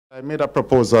I made a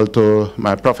proposal to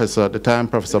my professor at the time,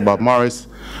 Professor Bob Morris.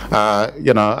 Well,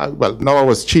 no, I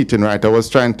was cheating, right? I was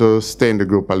trying to stay in the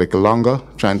group a little longer,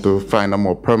 trying to find a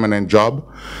more permanent job.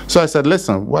 So I said,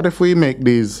 listen, what if we make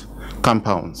these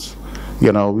compounds?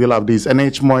 We'll have these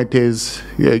NH moieties.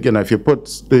 If you put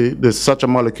such a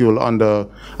molecule on the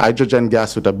hydrogen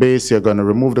gas with a base, you're going to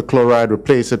remove the chloride,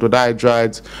 replace it with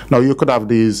hydrides. Now you could have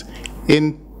these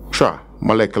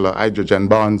intramolecular hydrogen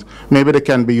bonds. Maybe they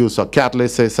can be used for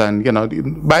catalysis, and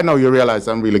by now you realize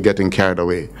I'm really getting carried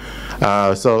away.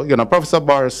 So Professor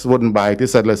Boris wouldn't buy it. He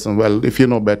said, listen, well, if you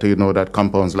know better, you know that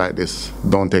compounds like this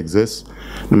don't exist.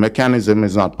 The mechanism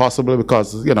is not possible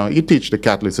because you teach the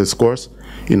catalysis course.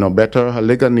 You know better. A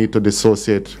ligand need to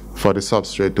dissociate for the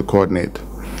substrate to coordinate,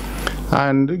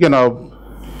 and it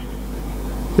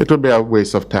would be a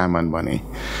waste of time and money.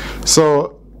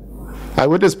 So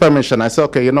with his permission, I said,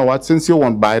 okay, you know what, since you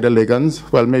won't buy the ligands,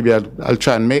 well, maybe I'll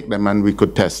try and make them and we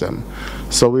could test them.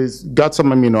 So we got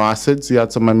some amino acids. He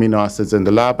had some amino acids in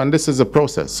the lab, and this is a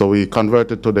process. So we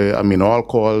converted to the amino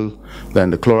alcohol,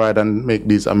 then the chloride, and make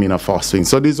these aminophosphines.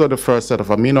 So these were the first set of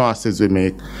amino acids we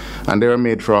make, and they were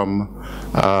made from,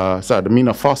 the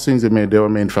aminophosphines we made, they were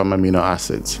made from amino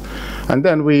acids. And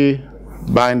then we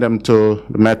bind them to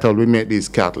the metal, we make these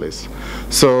catalysts.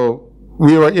 So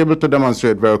we were able to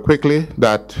demonstrate very quickly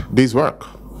that these work.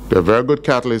 They're very good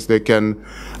catalysts. They can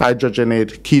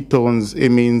hydrogenate ketones,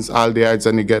 amines, aldehydes,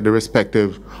 and you get the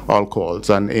respective alcohols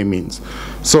and amines.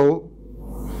 So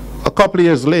a couple of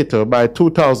years later, by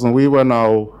 2000, we were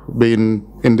now being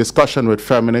in discussion with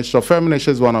Firmenich. So Firmenich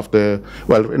is one of the,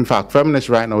 well, in fact, Firmenich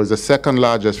right now is the second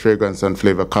largest fragrance and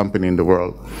flavor company in the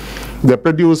world. They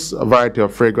produce a variety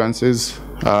of fragrances.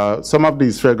 Some of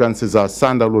these fragrances are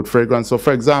sandalwood fragrance. So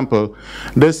for example,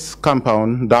 this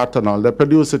compound, Dartanol, they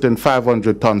produce it in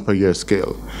 500 ton per year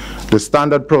scale. The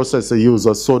standard process they use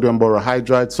is sodium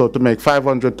borohydride. So to make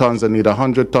 500 tons, they need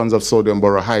 100 tons of sodium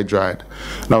borohydride.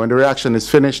 Now when the reaction is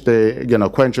finished, they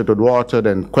quench it with water,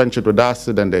 then quench it with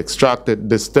acid, and they extract it,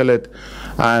 distill it,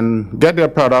 and get their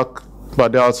product,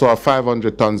 but they also have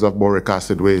 500 tons of boric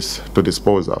acid waste to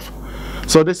dispose of.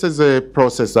 So this is a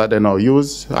process that they now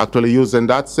use, actually using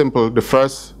that simple, the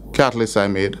first catalyst I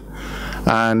made.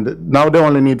 And now they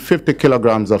only need 50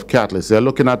 kilograms of catalyst. They're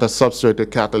looking at a substrate to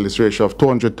catalyst ratio of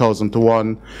 200,000 to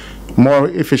 1. More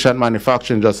efficient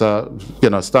manufacturing, just a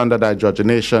standard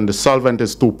hydrogenation. The solvent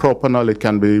is 2-propanol. It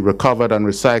can be recovered and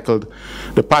recycled.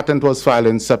 The patent was filed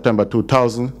in September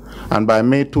 2000. And by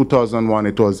May 2001,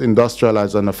 it was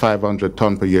industrialized on a 500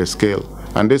 ton per year scale.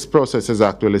 And this process is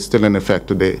actually still in effect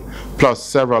today, plus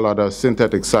several other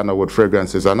synthetic sandalwood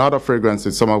fragrances and other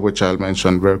fragrances, some of which I'll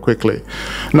mention very quickly.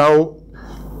 Now,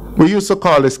 we used to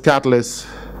call this catalyst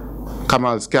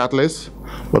Kamal's catalyst,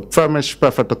 but Firmenich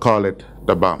preferred to call it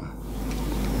the bomb.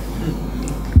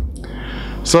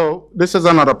 So this is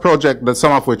another project that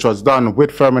some of which was done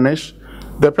with Firmenich.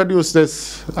 They produce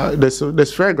this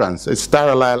fragrance. It's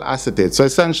stearyl acetate. So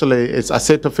essentially, it's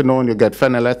acetophenone. You get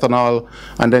phenylethanol,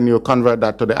 and then you convert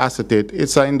that to the acetate.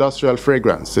 It's an industrial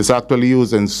fragrance. It's actually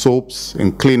used in soaps,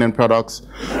 in cleaning products,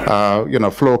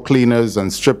 floor cleaners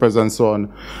and strippers and so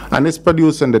on. And it's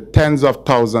produced in the tens of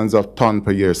thousands of ton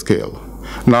per year scale.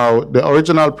 Now, the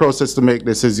original process to make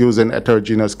this is using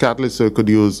heterogeneous catalyst, so you could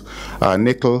use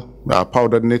nickel,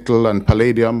 powdered nickel, and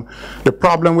palladium. The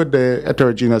problem with the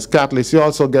heterogeneous catalyst, you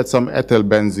also get some ethyl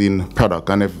benzene product.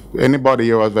 And if anybody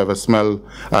here has ever smelled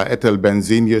ethyl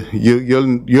benzene,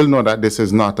 you'll know that this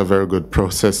is not a very good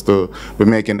process to be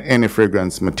making any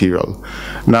fragrance material.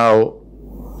 Now,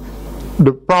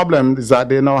 the problem is that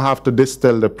they now have to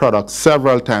distill the product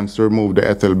several times to remove the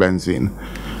ethyl benzene.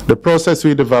 The process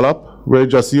we develop, we're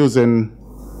just using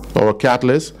our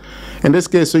catalyst. In this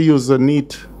case, we use a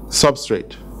neat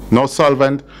substrate, no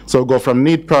solvent. So go from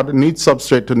neat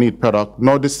substrate to neat product.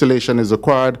 No distillation is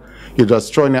required. You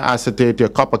just throw in your acetate, your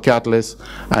copper catalyst,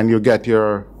 and you get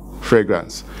your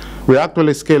fragrance. We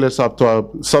actually scale this up to a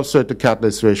substrate to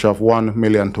catalyst ratio of 1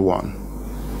 million to 1.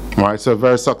 All right, so a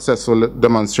very successful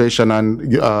demonstration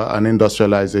and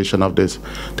industrialization of this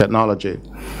technology.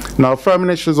 Now,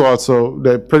 Firmenich is also,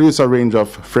 they produce a range of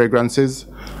fragrances,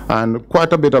 and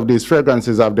quite a bit of these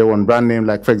fragrances have their own brand name.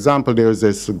 Like, for example, there's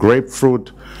this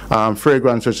grapefruit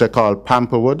fragrance which they call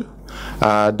Pamperwood.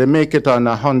 They make it on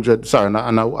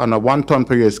on a 1 ton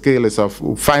per year scale. It's a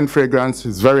fine fragrance.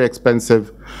 It's very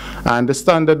expensive, and the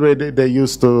standard way they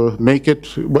used to make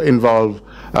it involve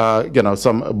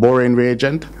some borane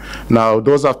reagent. Now,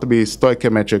 those have to be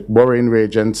stoichiometric borane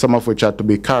reagents, some of which have to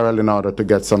be chiral in order to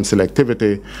get some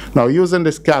selectivity. Now, using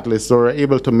this catalyst, we were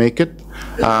able to make it.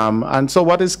 And so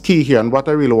what is key here, and what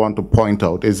I really want to point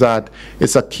out, is that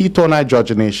it's a ketone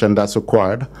hydrogenation that's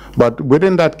required, but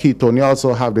within that ketone, you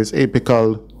also have this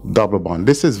apical double bond.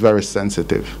 This is very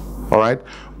sensitive, all right?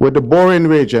 With the borane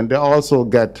reagent, they also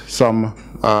get some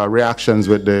reactions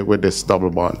with this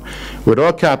double bond. With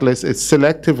our catalyst, it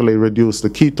selectively reduces the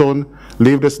ketone,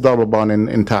 leave this double bond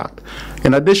intact.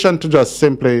 In addition to just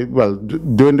simply,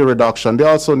 doing the reduction, they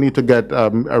also need to get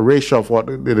a ratio of what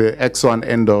the exo and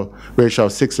endo ratio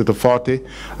of 60 to 40.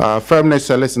 Firmenich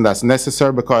said, listen, that's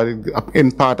necessary because it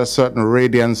imparts a certain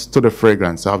radiance to the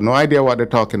fragrance. I have no idea what they're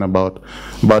talking about,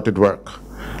 but it works.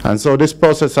 And so this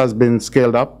process has been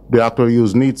scaled up. They actually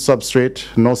use neat substrate,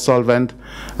 no solvent,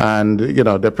 and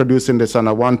they're producing this on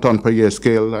a 1 ton per year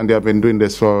scale, and they have been doing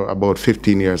this for about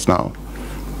 15 years now.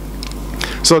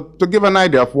 So to give an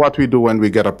idea of what we do when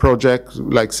we get a project,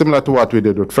 like similar to what we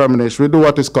did with Firmenich, we do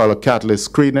what is called a catalyst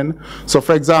screening. So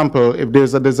for example, if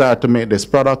there's a desire to make this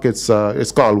product, it's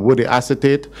called woody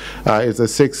acetate. It's the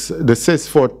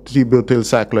 6,4-T-butyl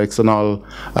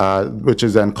cyclohexanol, which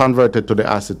is then converted to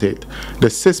the acetate. The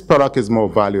cis product is more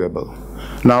valuable.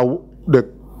 Now,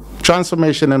 the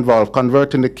transformation involves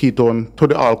converting the ketone to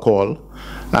the alcohol,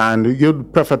 and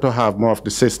you'd prefer to have more of the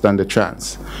cis than the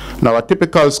trans. Now, a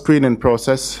typical screening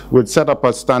process would set up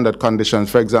a standard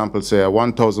conditions, for example, say a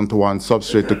 1,000 to 1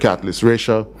 substrate to catalyst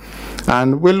ratio,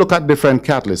 and we'll look at different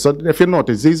catalysts. So if you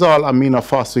notice, these are all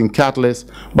aminophosphine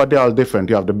catalysts, but they're all different.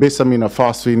 You have the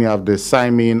bis-aminophosphine, you have the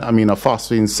thymine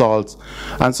aminophosphine salts,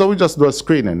 and so we just do a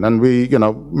screening, and we,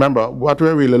 remember, what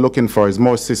we're really looking for is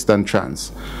more cis than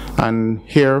trans. And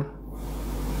here,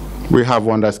 we have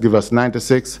one that's give us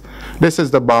 96. This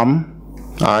is the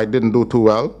bomb. I didn't do too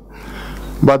well.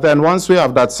 But then once we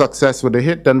have that success with the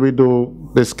hit, then we do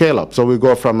the scale up. So we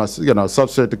go from a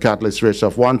substrate to catalyst ratio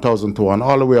of 1,000 to 1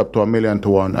 all the way up to 1,000,000 to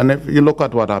 1. And if you look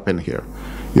at what happened here,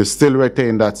 you still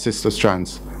retain that cis to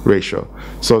trans ratio.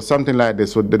 So something like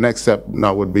this, the next step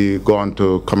now would be go on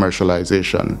to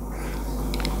commercialization.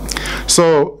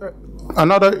 So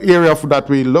another area that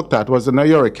we looked at was the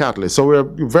uric catalyst. So we're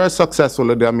very successful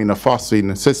with the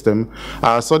aminophosphine system.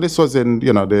 So this was in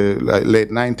the late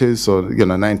 90s, so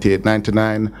 98,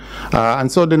 99.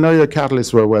 And so the uric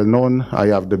catalysts were well known. I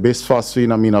have the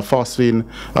bisphosphine aminophosphine,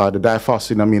 the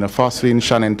diphosphine aminophosphine.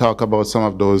 Shannon talked about some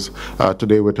of those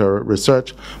today with her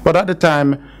research. But at the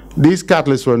time, these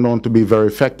catalysts were known to be very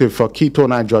effective for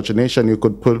ketone hydrogenation. You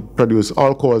could produce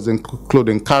alcohols,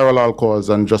 including chiral alcohols,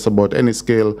 on just about any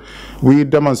scale. We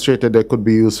demonstrated they could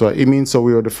be used for amines, so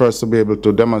we were the first to be able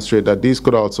to demonstrate that these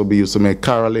could also be used to make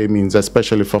chiral amines,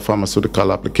 especially for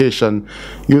pharmaceutical application.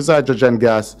 Use hydrogen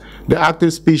gas. The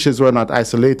active species were not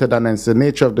isolated, and hence the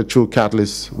nature of the true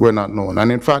catalysts were not known. And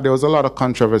in fact, there was a lot of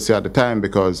controversy at the time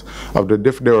because of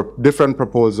there were different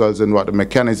proposals in what the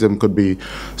mechanism could be.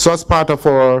 So as part of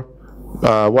our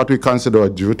what we consider a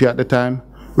duty at the time,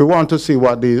 we want to see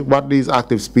what these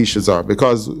active species are,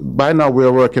 because by now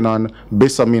we're working on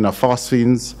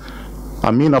bis-aminophosphines,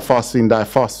 aminophosphine,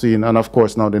 diphosphine, and of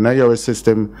course now the uric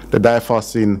system, the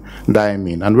diphosphine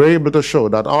diamine. And we're able to show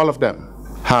that all of them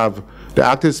have the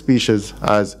active species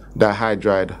as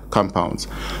dihydride compounds.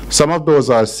 Some of those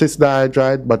are cis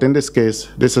dihydride, but in this case,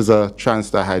 this is a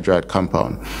trans dihydride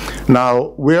compound.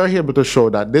 Now, we are able to show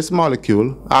that this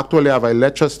molecule actually have an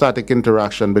electrostatic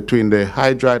interaction between the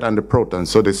hydride and the proton.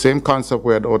 So the same concept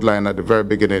we had outlined at the very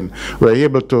beginning, we're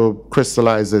able to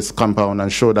crystallize this compound and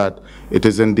show that it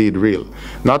is indeed real.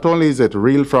 Not only is it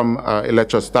real from an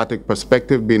electrostatic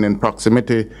perspective, being in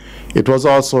proximity, it was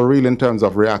also real in terms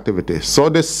of reactivity. So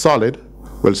this solid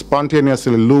will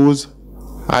spontaneously lose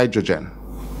hydrogen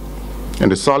in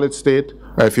the solid state,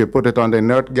 or if you put it on the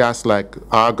inert gas like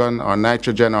argon or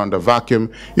nitrogen or on the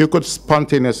vacuum, you could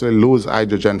spontaneously lose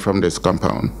hydrogen from this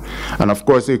compound. And of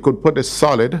course, you could put this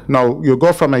solid. Now, you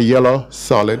go from a yellow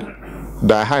solid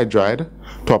dihydride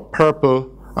to a purple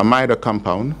amide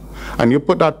compound, and you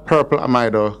put that purple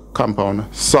amide compound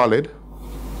solid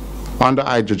on the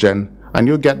hydrogen, and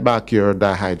you get back your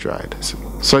dihydride.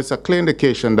 So it's a clear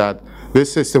indication that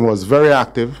this system was very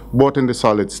active, both in the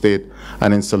solid state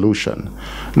and in solution.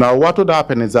 Now, what would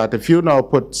happen is that if you now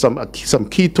put some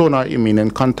ketone or imine in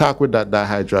contact with that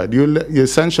dihydride, you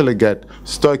essentially get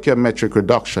stoichiometric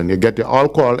reduction. You get the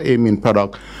alcohol amine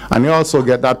product, and you also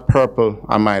get that purple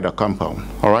amide compound,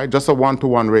 all right? Just a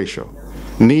 1-to-1 ratio,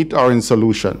 neat or in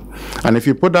solution. And if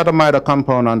you put that amide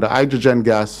compound on the hydrogen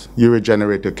gas, you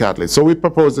regenerate your catalyst. So we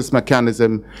proposed this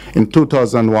mechanism in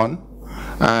 2001,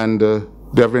 and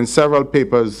there have been several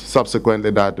papers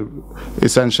subsequently that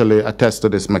essentially attest to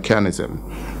this mechanism.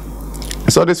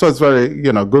 So this was very,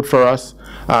 good for us.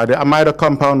 The amida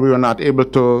compound, we were not able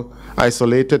to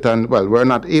isolate it, and well, we're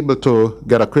not able to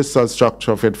get a crystal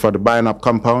structure of it for the bianap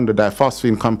compound, the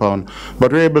diphosphine compound,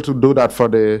 but we're able to do that for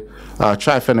the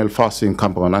triphenylphosphine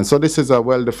compound. And so this is a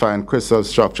well-defined crystal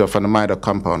structure for an amida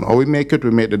compound. Or we make the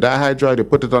dihydride, you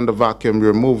put it under vacuum, you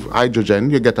remove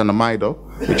hydrogen, you get an amida,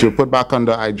 which you put back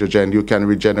under hydrogen, you can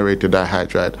regenerate the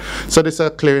dihydride. So this is a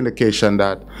clear indication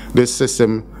that this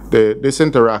system, this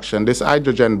interaction, this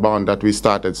hydrogen bond that we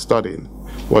started studying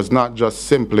was not just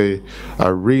simply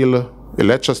a real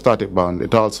electrostatic bond,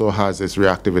 it also has its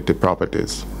reactivity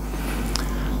properties.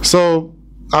 So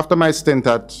after my stint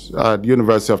at the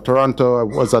University of Toronto, I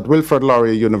was at Wilfrid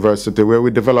Laurier University, where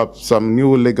we developed some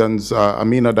new ligands,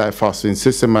 aminodiphosphine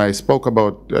system. I spoke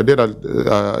about,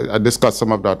 I discussed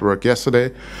some of that work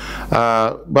yesterday.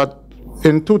 But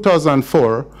in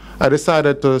 2004, I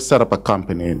decided to set up a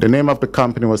company. The name of the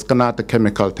company was Kanata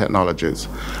Chemical Technologies.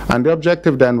 And the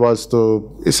objective then was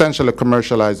to essentially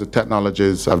commercialize the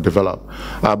technologies I've developed.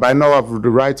 By now, I have the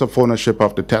rights of ownership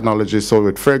of the technology. So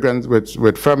with fragrance, with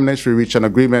Firmenich, we reached an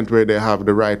agreement where they have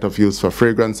the right of use for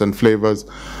fragrance and flavors.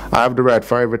 I have the right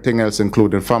for everything else,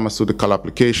 including pharmaceutical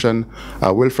application.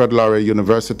 Wilfrid Laurier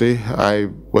University, I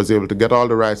was able to get all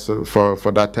the rights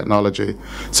for that technology.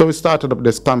 So we started up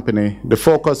this company. The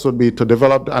focus would be to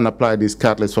develop and apply these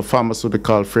catalysts for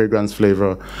pharmaceutical, fragrance,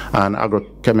 flavor, and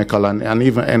agrochemical, and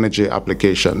even energy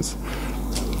applications.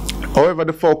 However,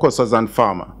 the focus was on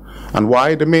pharma. And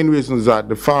why? The main reason is that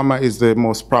the pharma is the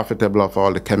most profitable of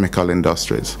all the chemical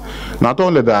industries. Not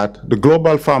only that, the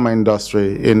global pharma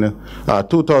industry in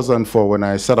 2004, when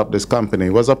I set up this company,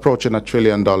 was approaching $1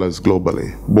 trillion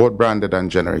globally, both branded and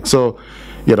generic. So,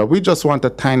 we just want a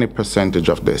tiny percentage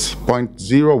of this.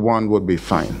 0.01 would be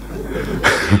fine.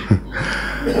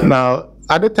 Now,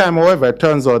 at the time, however, it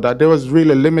turns out that there was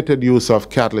really limited use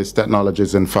of catalyst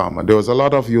technologies in pharma. There was a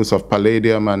lot of use of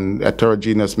palladium and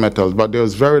heterogeneous metals, but there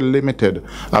was very limited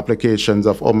applications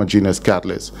of homogeneous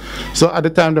catalysts. So at the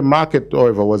time, the market,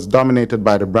 however, was dominated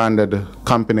by the branded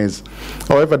companies.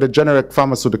 However, the generic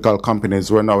pharmaceutical companies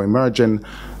were now emerging,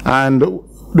 and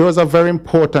this was a very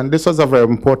important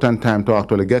time to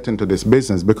actually get into this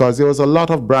business, because there was a lot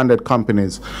of branded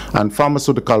companies and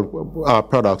pharmaceutical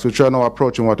products which are now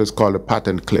approaching what is called a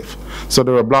patent cliff. So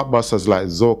there were blockbusters like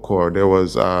Zocor, there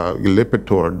was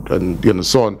Lipitor, and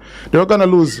so on. They were going to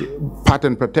lose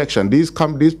patent protection. These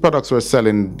products were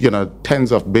selling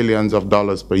tens of billions of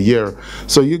dollars per year.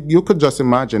 So you could just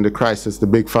imagine the crisis the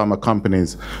big pharma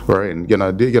companies were in.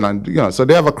 So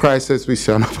they have a crisis, we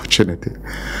see an opportunity,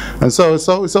 and so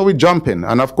we jump in,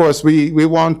 and of course we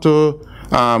want to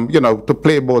to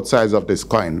play both sides of this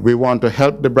coin. We want to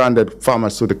help the branded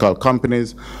pharmaceutical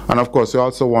companies, and of course we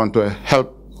also want to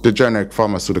help the generic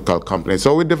pharmaceutical companies.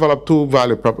 So we developed two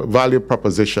value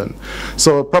proposition.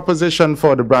 So proposition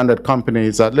for the branded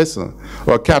companies that, listen,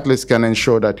 our catalysts can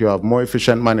ensure that you have more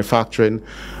efficient manufacturing.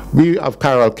 We have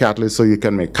chiral catalysts, so you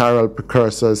can make chiral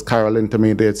precursors, chiral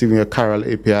intermediates, even your chiral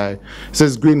API. This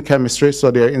is green chemistry, so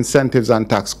there are incentives and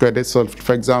tax credits. So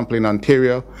for example, in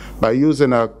Ontario, by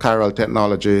using a chiral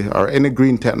technology or any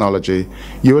green technology,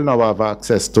 you will now have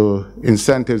access to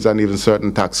incentives and even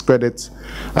certain tax credits.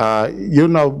 You'll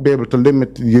now be able to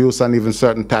limit use on even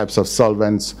certain types of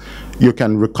solvents. You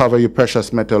can recover your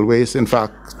precious metal waste. In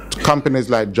fact, companies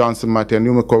like Johnson Matthey and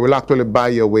Umicore will actually buy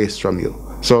your waste from you.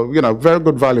 So, very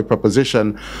good value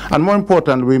proposition. And more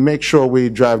important, we make sure we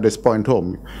drive this point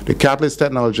home. The catalyst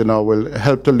technology now will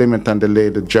help to limit and delay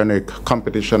the generic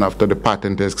competition after the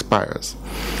patent expires.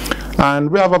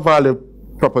 And we have a value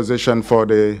proposition for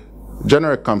the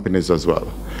generic companies as well.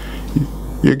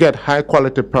 You get high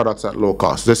quality products at low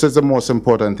cost. This is the most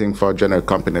important thing for a generic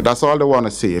company. That's all they want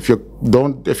to see. If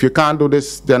you can't do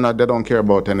this, then they don't care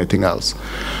about anything else.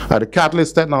 The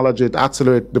catalyst technology, it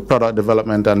accelerates the product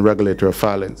development and regulatory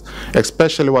filings,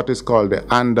 especially what is called the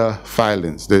ANDA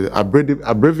filings, the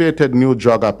abbreviated new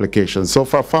drug applications. So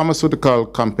for a pharmaceutical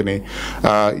company,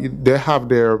 they have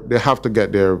to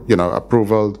get their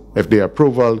approval, FDA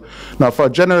approval. Now for a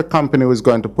generic company who is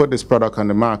going to put this product on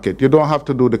the market, you don't have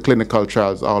to do the clinical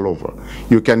trials all over.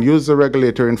 You can use the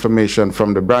regulatory information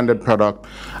from the branded product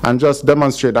and just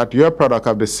demonstrate that your product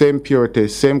have the same purity,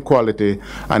 same quality,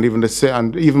 and even the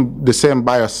same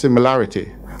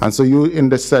biosimilarity. And so you, in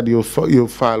the study, you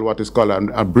file what is called an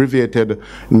abbreviated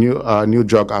new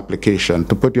drug application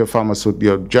to put your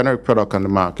generic product on the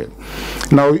market.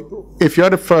 Now, if you're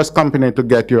the first company to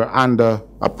get your ANDA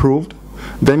approved,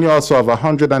 then you also have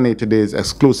 180 days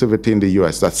exclusivity in the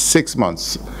US. That's 6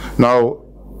 months. Now,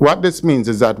 what this means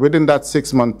is that within that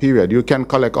 6-month period, you can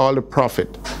collect all the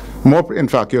profit. More, in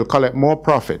fact, you'll collect more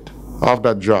profit of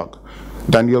that drug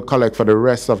than you'll collect for the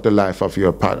rest of the life of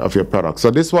your product.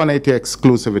 So this 180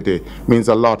 exclusivity means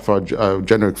a lot for a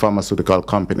generic pharmaceutical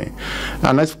company.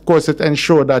 And of course, it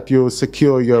ensures that you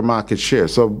secure your market share.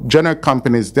 So generic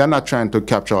companies, they're not trying to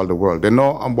capture all the world. They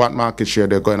know what market share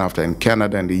they're going after in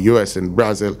Canada, in the US, in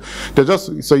Brazil.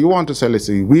 So you want to say,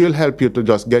 listen, we'll help you to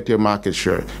just get your market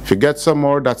share. If you get some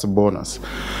more, that's a bonus.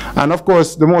 And of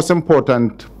course, the most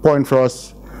important point for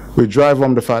us, we drive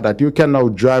home the fact that you can now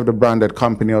drive the branded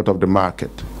company out of the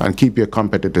market and keep your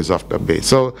competitors off the base.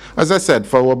 So as I said,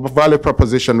 for our value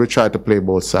proposition, we try to play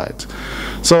both sides.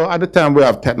 So at the time, we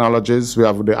have technologies. We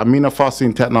have the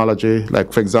aminophosphine technology.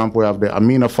 Like, for example, we have the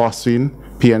aminophosphine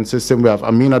PN system. We have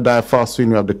aminodiphosphine.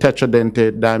 We have the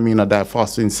tetradentate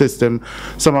diamino-diphosphine system.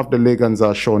 Some of the ligands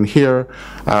are shown here.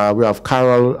 We have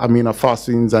chiral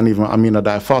aminophosphines and even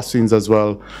aminodiphosphines as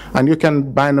well. And you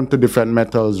can bind them to different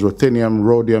metals, ruthenium,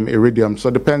 rhodium, iridium. So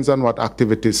it depends on what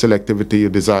activity, selectivity you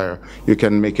desire. You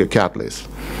can make your catalyst.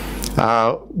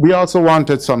 We also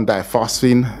wanted some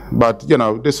diphosphine, but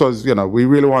this was, we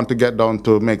really want to get down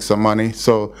to make some money.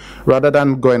 So rather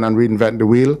than going and reinvent the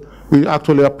wheel, we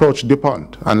actually approached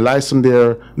DuPont and licensed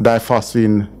their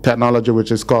diphosphine technology,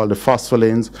 which is called the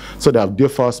phospholanes. So they have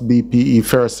diphos, BPE,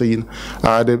 ferrocene.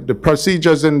 The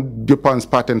procedures in DuPont's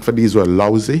patent for these were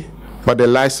lousy, but they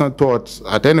licensed to us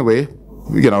at anyway,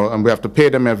 and we have to pay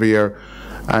them every year.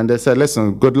 And they said,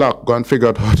 listen, good luck, go and figure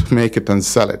out how to make it and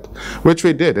sell it, which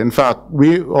we did. In fact,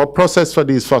 our process for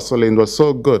these phospholanes was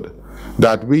so good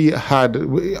that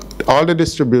all the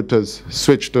distributors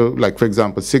switched to, like, for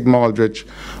example, Sigma Aldrich,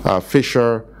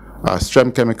 Fisher,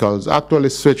 Strem Chemicals, actually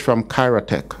switched from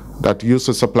Chiratech that used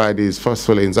to supply these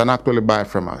phospholanes and actually buy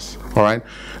from us, all right?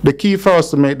 The key for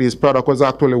us to make these products was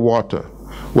actually water.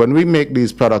 When we make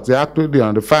these products, they actually,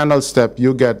 the final step,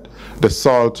 you get the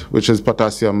salt, which is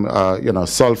potassium,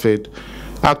 sulfate,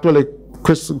 actually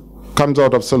comes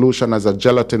out of solution as a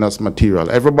gelatinous material.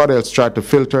 Everybody else tried to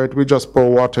filter it. We just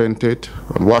pour water into it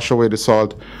and wash away the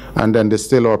salt and then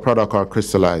distill our product or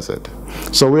crystallize it.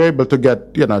 So we're able to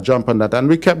get, jump on that. And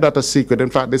we kept that a secret. In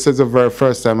fact, this is the very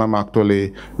first time I'm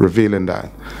actually revealing that.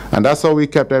 And that's how we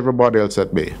kept everybody else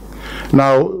at bay.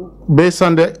 Now, based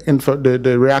on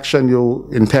the reaction you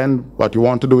intend, what you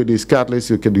want to do with these catalysts,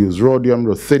 you could use rhodium,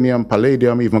 ruthenium,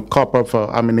 palladium, even copper for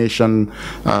amination,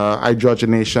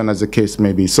 hydrogenation, as the case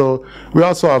may be. So we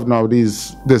also have now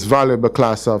this valuable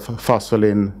class of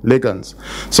phospholane ligands.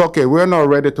 So, okay, we're now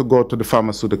ready to go to the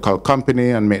pharmaceutical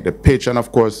company and make the pitch. And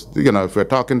of course, if we're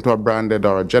talking to a branded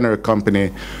or a generic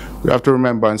company, we have to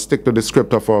remember and stick to the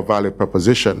script of our value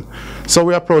proposition. So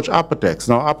we approach Apotex.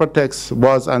 Now, Apotex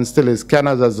was and still is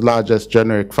Canada's largest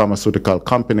generic pharmaceutical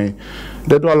company.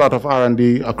 They do a lot of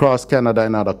R&D across Canada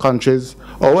and other countries.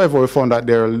 However, we found that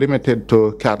they're limited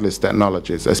to catalyst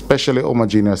technologies, especially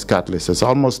homogeneous catalysts. It's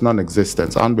almost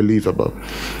non-existent, unbelievable.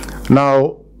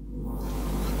 Now,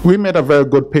 we made a very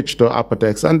good pitch to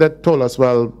Apotex, and they told us,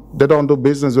 well, they don't do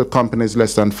business with companies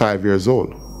less than 5 years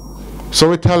old. So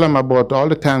we tell them about all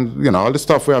the time, all the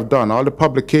stuff we have done, all the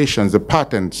publications, the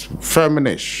patents,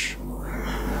 Firmenich.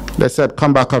 They said,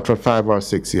 come back after 5 or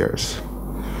 6 years.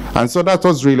 And so that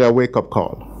was really a wake-up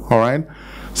call, all right?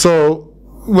 So,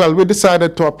 well, we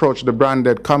decided to approach the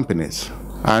branded companies.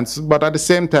 But at the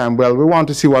same time, well, we want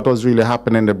to see what was really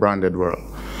happening in the branded world.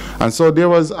 And so there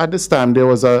was, at this time, there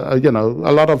was a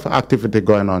lot of activity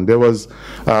going on. There was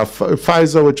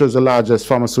Pfizer, which was the largest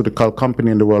pharmaceutical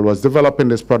company in the world, was developing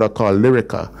this product called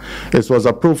Lyrica. It was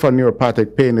approved for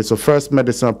neuropathic pain. It's the first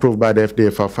medicine approved by the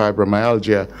FDA for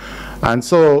fibromyalgia. And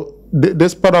so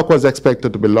this product was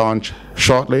expected to be launched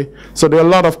shortly. So there are a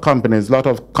lot of companies, a lot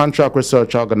of contract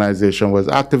research organization was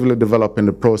actively developing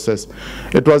the process.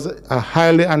 It was a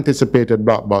highly anticipated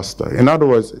blockbuster. In other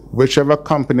words, whichever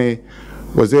company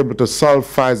was able to solve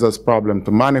Pfizer's problem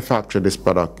to manufacture this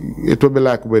product, it would be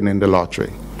like winning the lottery.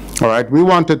 All right, we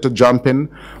wanted to jump in,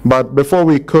 but before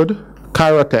we could,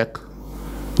 Chiratech,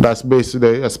 that's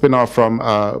basically a spin-off from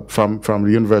the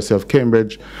University of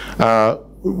Cambridge,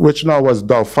 which now was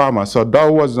Dow Pharma. So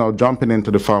Dow was now jumping into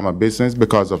the pharma business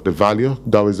because of the value.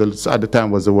 Dow at the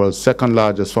time was the world's second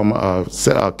largest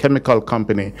chemical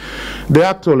company.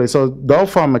 So Dow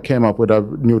Pharma came up with a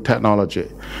new technology.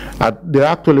 They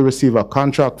actually received a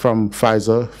contract from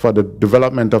Pfizer for the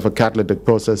development of a catalytic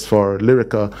process for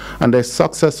Lyrica, and they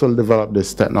successfully developed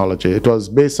this technology. It was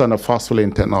based on a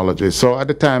phospholane technology. So at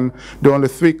the time, the only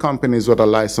 3 companies with a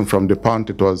license from DuPont.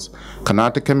 It was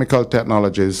Kanata Chemical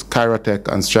Technologies, Chiratech,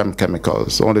 and Strem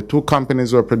Chemicals. Only two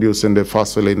companies were producing the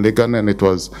phospholine ligand, and it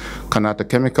was Kanata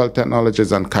Chemical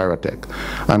Technologies and Chiratech.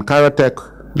 And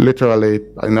Chiratech, literally,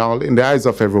 in the eyes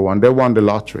of everyone, they won the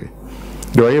lottery.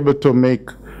 They were able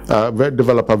to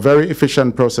develop a very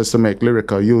efficient process to make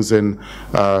Lyrica using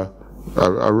a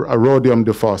rhodium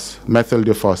diphos, methyl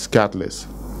diphos catalyst.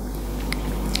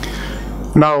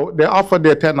 Now, they offered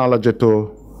their technology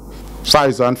to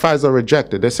Pfizer, and Pfizer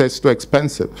rejected. They said it's too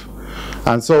expensive.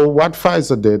 And so what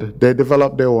Pfizer did, they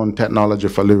developed their own technology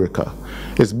for Lyrica.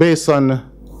 It's based on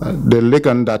the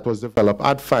ligand that was developed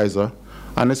at Pfizer,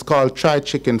 and it's called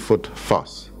tri-chicken foot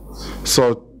phos.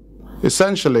 So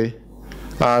essentially,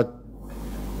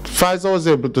 Pfizer was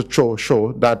able to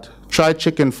show that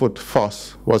tri-chicken foot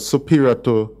phos was superior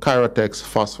to Chiratech's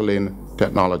phospholine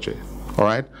technology, all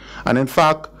right? And in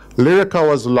fact, Lyrica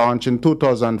was launched in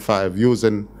 2005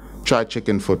 using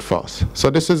tri-chicken foot phos. So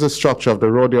this is the structure of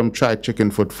the rhodium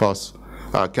tri-chicken foot phos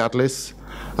catalyst.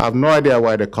 I have no idea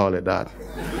why they call it that.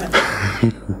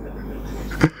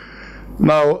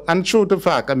 Now, and true to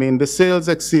fact, I mean, the sales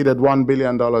exceeded $1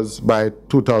 billion by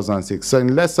 2006. So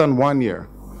in less than 1 year,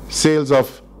 sales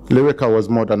of Lyrica was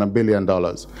more than $1 billion.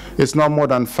 It's now more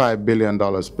than $5 billion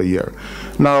per year.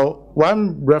 Now, why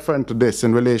I'm referring to this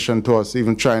in relation to us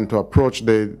even trying to approach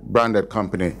the branded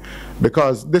company,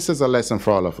 because this is a lesson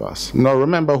for all of us. Now,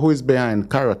 remember who is behind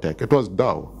Chiratech. It was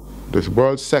Dow, the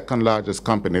world's second largest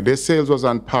company. Their sales was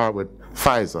on par with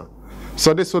Pfizer.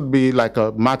 So this would be like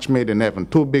a match made in heaven,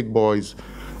 two big boys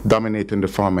dominating the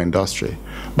pharma industry.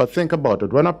 But think about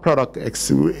it, when a product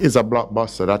is a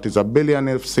blockbuster, that is $1 billion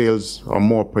of sales or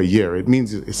more per year, it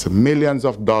means it's millions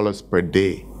of dollars per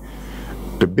day.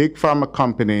 The big pharma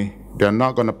company, they're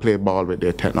not going to play ball with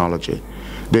their technology.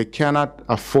 They cannot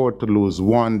afford to lose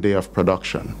 1 day of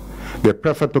production. They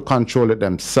prefer to control it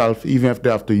themselves, even if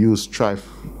they have to use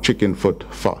tri-chicken foot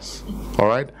phos, all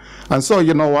right? And so,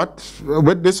 you know what?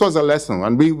 This was a lesson,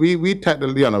 and we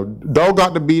Dow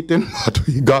got the beating, but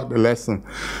we got the lesson.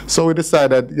 So we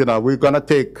decided, we're going to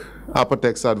take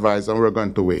Apotek's advice, and we're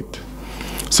going to wait.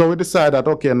 So we decided,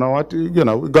 okay, you know what, we're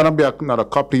going to be another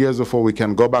couple of years before we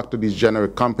can go back to these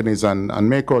generic companies and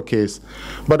make our case.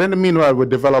 But in the meanwhile, we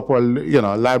develop our,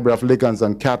 library of ligands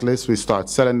and catalysts. We start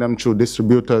selling them through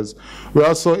distributors. We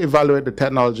also evaluate the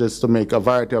technologies to make a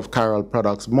variety of chiral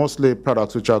products, mostly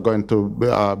products which are going to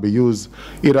be used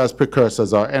either as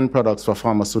precursors or end products for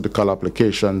pharmaceutical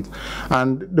applications.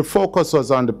 And the focus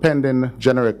was on the pending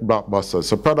generic blockbusters,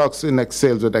 so products in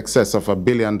sales with excess of $1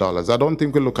 billion. I don't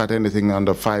think we look at anything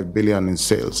under $5 billion in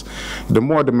sales. The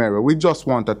more the merrier. We just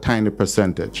want a tiny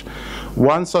percentage.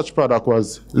 One such product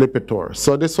was Lipitor.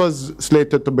 So this was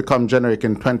slated to become generic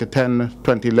in 2010,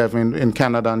 2011 in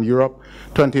Canada and Europe,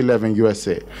 2011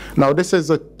 USA. Now this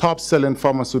is a top-selling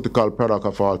pharmaceutical product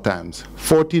of all times.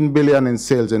 $14 billion in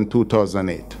sales in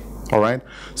 2008. All right,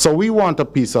 so we want a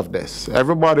piece of this.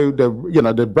 Everybody, the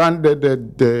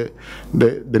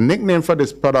nickname for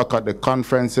this product at the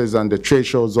conferences and the trade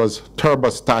shows was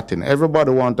Turbostatin.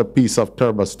 Everybody wants a piece of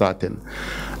Turbostatin,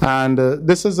 and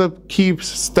this is a key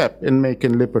step in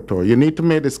making Lipitor. You need to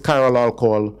make this chiral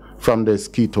alcohol from this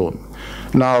ketone.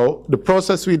 Now, the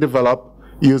process we developed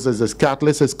uses this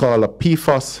catalyst. It's called a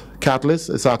PFOS catalyst.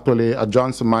 It's actually a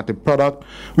Johnson-Matthey product.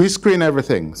 We screen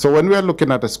everything. So when we're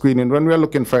looking at the screening, when we're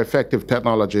looking for effective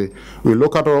technology, we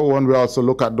look at our own, we also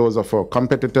look at those of our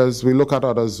competitors, we look at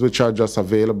others which are just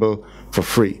available for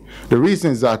free. The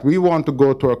reason is that we want to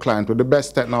go to our client with the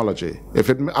best technology. If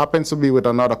it happens to be with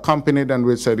another company, then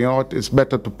we said, you know what, it's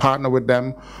better to partner with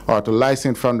them or to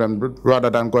license from them rather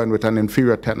than going with an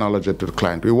inferior technology to the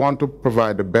client. We want to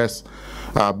provide the best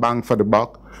bang for the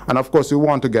buck. And of course, we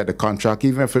want to get the contract,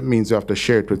 even if it means you have to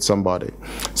share it with somebody.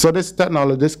 So this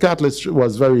technology, this catalyst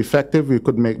was very effective. We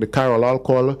could make the chiral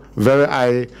alcohol very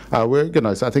high. I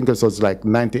think it was like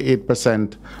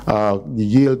 98%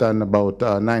 yield and about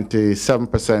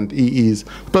 97% EEs.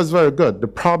 It was very good. The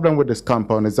problem with this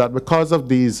compound is that because of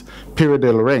these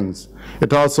pyridyl rings,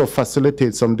 it also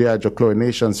facilitates some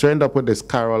dehydrochlorination. So you end up with this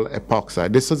chiral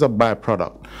epoxide. This is a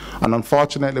byproduct. And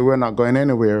unfortunately, we're not going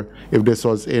anywhere if this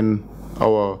was in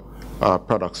our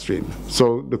product stream.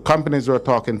 So the companies we're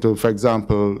talking to, for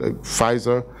example,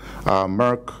 Pfizer,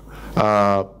 Merck,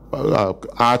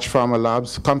 Arch Pharma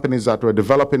Labs, companies that were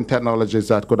developing technologies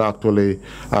that could actually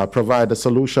provide a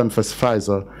solution for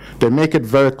Pfizer, they make it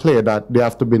very clear that there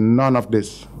have to be none of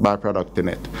this byproduct in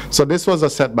it. So this was a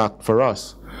setback for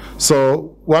us.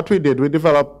 So what we did, we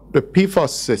developed the PFOS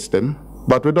system,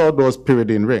 but without those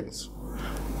pyridine rings.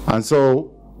 And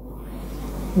so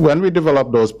when we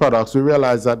developed those products, we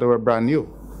realized that they were brand new.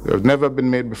 They've never been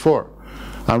made before.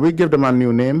 And we give them a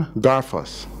new name,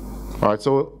 Garphos. All right,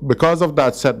 so because of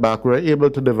that setback, we were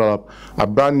able to develop a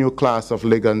brand new class of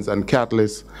ligands and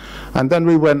catalysts. And then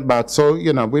we went back. So,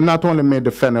 you know, we not only made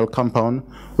the phenyl compound,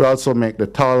 we also make the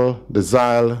tol, the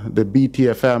xyl, the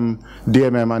BTFM,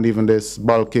 DMM, and even this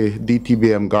bulky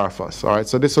DTBM Garphos. All right,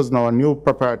 so this was now a new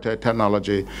proprietary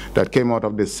technology that came out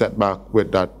of this setback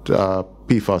with that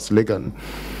PFAS ligand.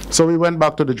 So we went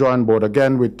back to the drawing board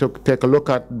again. We take a look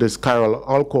at this chiral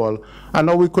alcohol, and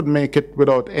now we could make it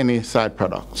without any side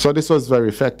product. So this was very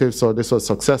effective. So this was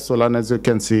successful, and as you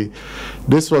can see,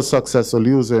 this was successful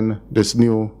using this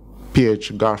new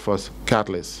pH Garphos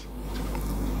catalyst.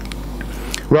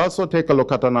 We also take a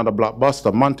look at another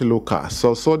blockbuster, montelukast.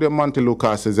 So sodium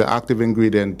montelukast is the active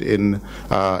ingredient in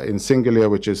Singular,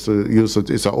 which is used.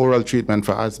 It's an oral treatment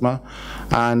for asthma,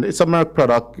 and it's a Merck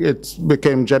product. It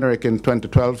became generic in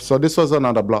 2012. So this was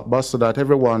another blockbuster that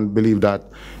everyone believed that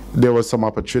there was some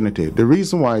opportunity. The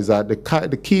reason why is that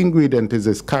the key ingredient is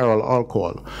this chiral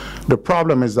alcohol. The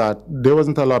problem is that there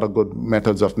wasn't a lot of good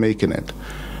methods of making it.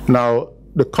 Now,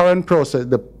 the current process,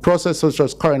 the process which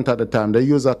was current at the time, they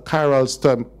use a chiral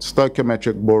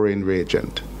stoichiometric borane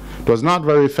reagent. It was not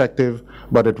very effective,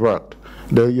 but it worked.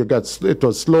 It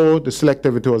was slow, the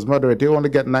selectivity was moderate. You only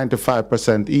get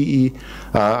 95% EE,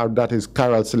 that is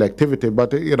chiral selectivity,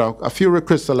 but you know, a few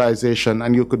recrystallization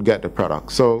and you could get the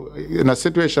product. So in a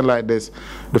situation like this,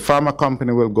 the pharma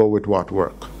company will go with what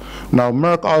works. Now,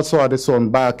 Merck also had its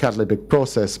own biocatalytic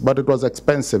process, but it was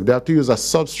expensive. They have to use a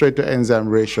substrate to enzyme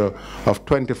ratio of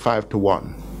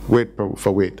 25:1, weight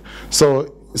for weight.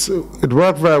 So it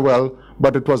worked very well,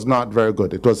 but it was not very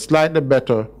good. It was slightly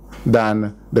better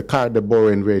than the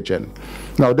borane reagent.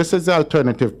 Now, this is the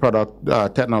alternative product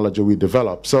technology we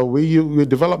developed. So we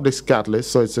developed this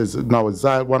catalyst. So it's now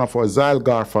one of our xyl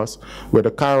Garphos with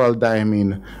a chiral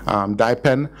diamine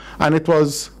dipen, and it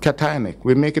was cationic.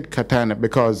 We make it cationic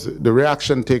because the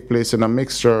reaction takes place in a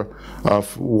mixture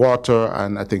of water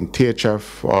and I think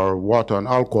THF or water and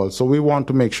alcohol. So we want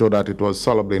to make sure that it was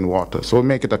soluble in water. So we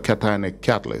make it a cationic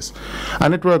catalyst,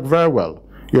 and it worked very well.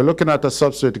 You're looking at a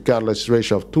substrate to catalyst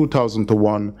ratio of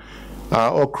 2,000:1.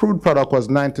 Our crude product was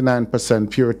 99%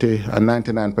 purity and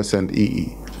 99%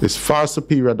 EE. It's far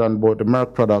superior than both the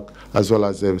Merck product as well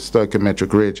as the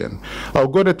stoichiometric reagent. How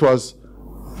good it was,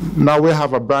 now we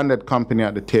have a branded company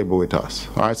at the table with us.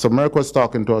 All right, so Merck was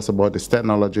talking to us about this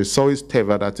technology. So is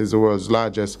Teva, that is the world's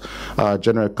largest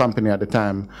generic company at the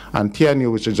time, and Tianyu,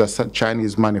 which is just a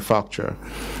Chinese manufacturer.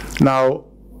 Now,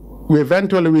 we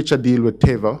eventually reached a deal with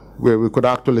Teva where we could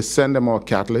actually send them our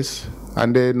catalyst,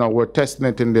 and they now were testing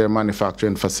it in their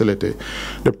manufacturing facility.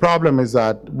 The problem is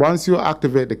that once you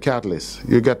activate the catalyst,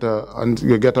 you get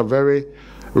a very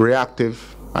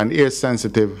reactive and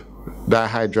air-sensitive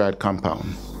dihydride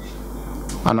compound.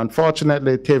 And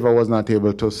unfortunately, Teva was not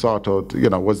able to sort out,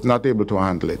 was not able to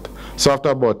handle it. So after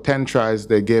about 10 tries,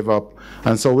 they gave up.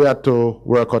 And so we had to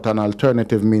work out an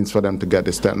alternative means for them to get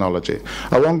this technology.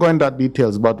 I won't go into that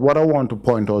details, but what I want to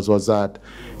point out was that,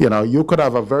 you could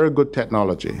have a very good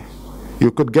technology. You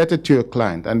could get it to your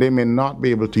client, and they may not be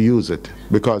able to use it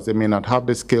because they may not have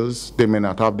the skills, they may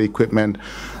not have the equipment,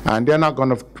 and they're not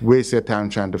going to waste their time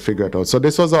trying to figure it out. So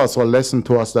this was also a lesson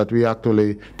to us that we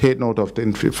actually take note of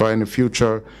for any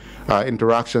future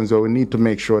interactions where we need to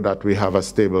make sure that we have a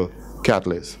stable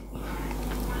catalyst.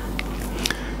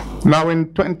 Now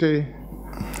in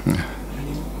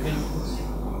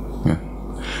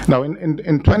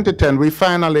 2010, we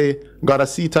finally got a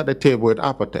seat at the table with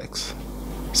Apotex.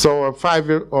 So our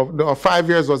 5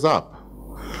 years was up.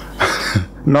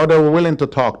 Now they were willing to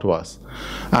talk to us,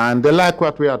 and they like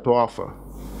what we had to offer.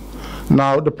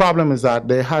 Now the problem is that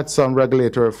they had some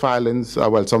regulatory filings,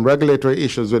 some regulatory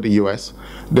issues with the US.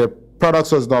 Their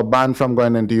products was now banned from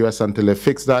going into the US until they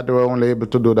fixed that. They were only able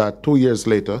to do that 2 years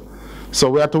later. So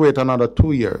we had to wait another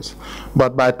 2 years.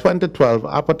 But by 2012,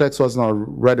 Apotex was now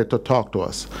ready to talk to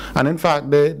us. And in fact,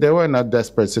 they were in a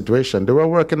desperate situation. They were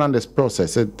working on this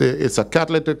process. It's a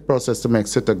catalytic process to make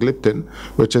sitagliptin,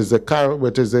 which is the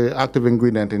active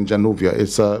ingredient in Januvia.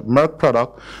 It's a Merck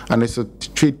product, and it's to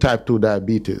treat type 2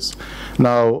 diabetes.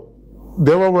 Now,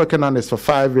 they were working on this for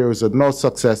 5 years with no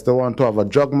success. They want to have a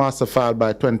drug master file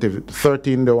by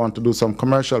 2013. They want to do some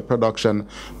commercial production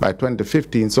by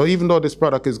 2015. So even though this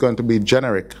product is going to be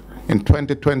generic in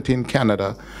 2020 in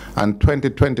Canada and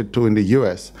 2022 in the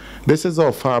US, this is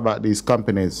how far back these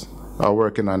companies are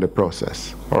working on the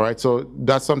process. All right, so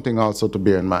that's something also to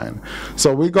bear in mind.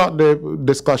 So we got the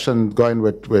discussion going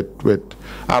with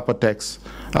Apotex.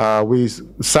 We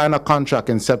signed a contract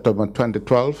in September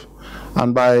 2012,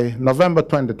 and by November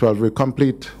 2012, we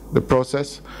complete the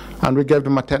process, and we gave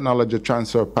them a technology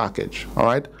transfer package. All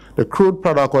right, the crude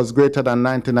product was greater than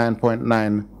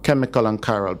 99.9 chemical and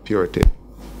chiral purity.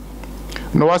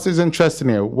 Now what is interesting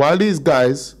here, while these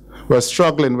guys were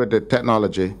struggling with the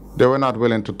technology, they were not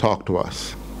willing to talk to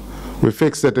us. We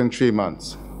fixed it in 3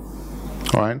 months,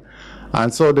 all right?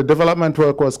 And so the development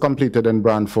work was completed in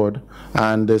Brantford,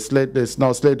 and it's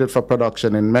now slated for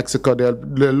production in Mexico.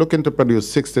 They're looking to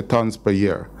produce 60 tons per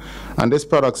year. And this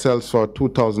product sells for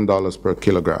 $2,000 per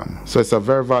kilogram. So it's a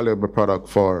very valuable product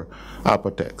for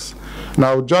Apotex.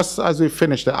 Now, just as we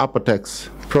finished the Apotex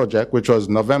project, which was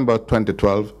November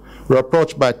 2012, we were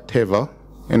approached by Teva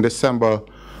in December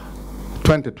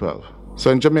 2012. So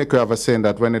in Jamaica, we have a saying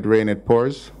that when it rains, it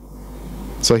pours.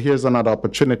 So here's another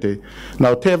opportunity.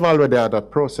 Now, Teva already had a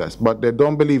process, but they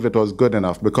don't believe it was good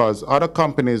enough because other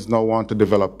companies now want to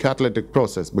develop catalytic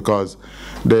process because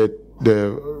the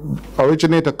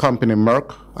originator company,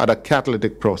 Merck, had a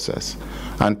catalytic process.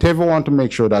 And Teva want to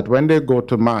make sure that when they go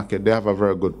to market, they have a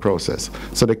very good process.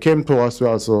 So they came to us, we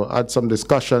also had some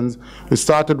discussions. We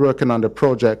started working on the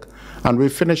project, and we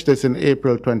finished this in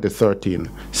April 2013.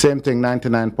 Same thing,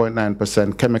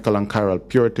 99.9% chemical and chiral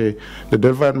purity. The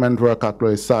development work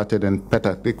actually started in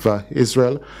Petah Tikva,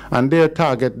 Israel, and their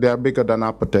target, they are bigger than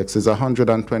Apotex, is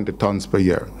 120 tons per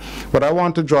year. But I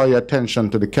want to draw your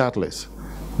attention to the catalyst.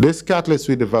 This catalyst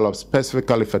we developed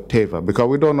specifically for Teva because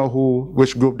we don't know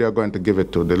which group they are going to give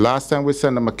it to. The last time we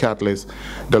sent them a catalyst,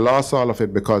 they lost all of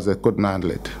it because they couldn't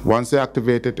handle it. Once they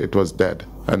activated it, it was dead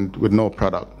and with no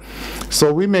product.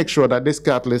 So we make sure that this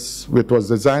catalyst, which was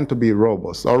designed to be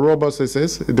robust. How robust this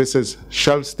is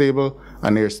shelf stable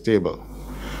and air stable.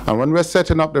 And when we're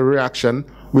setting up the reaction,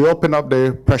 we open up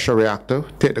the pressure reactor,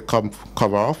 take the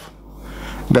cover off,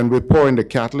 then we pour in the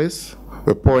catalyst,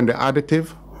 we pour in the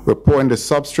additive, we pour in the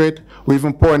substrate, we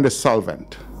even pour in the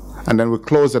solvent, and then we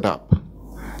close it up.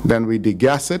 Then we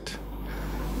degas it,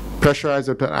 pressurize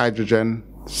it with hydrogen,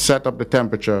 set up the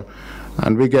temperature,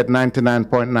 and we get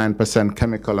 99.9%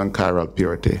 chemical and chiral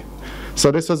purity.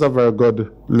 So this is a very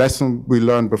good lesson we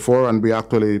learned before, and we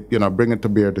actually bring it to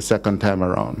bear the second time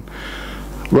around.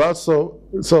 We also,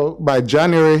 so by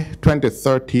January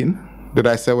 2013, did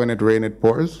I say when it rains, it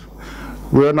pours?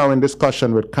 We are now in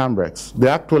discussion with Cambrex. They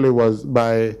actually was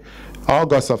by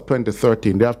August of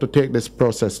 2013. They have to take this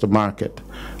process to market.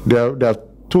 There are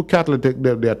two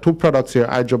products here,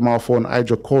 hydromorphone,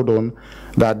 hydrocodone,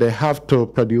 that they have to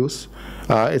produce.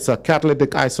 It's a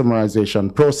catalytic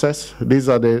isomerization process. These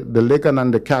are the ligand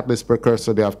and the catalyst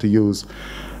precursor they have to use.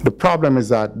 The problem is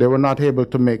that they were not able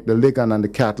to make the ligand and the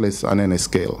catalyst on any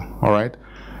scale, all right?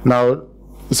 Now,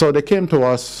 so they came to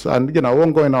us, and I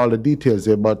won't go in all the details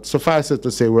here, but suffice it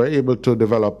to say we're able to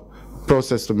develop a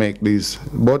process to make these,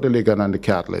 both the ligand and the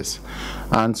catalyst.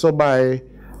 And so by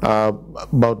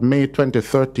about May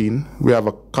 2013, we have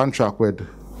a contract with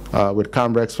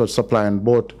Cambrex for supplying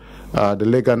both the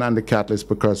ligand and the catalyst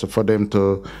precursor for them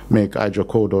to make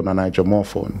hydrocodone and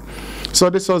hydromorphone. So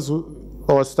this was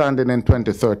our standing in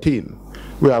 2013.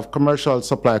 We have commercial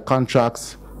supply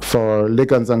contracts for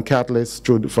ligands and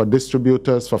catalysts, for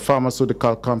distributors, for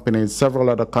pharmaceutical companies.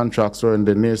 Several other contracts were in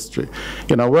the industry.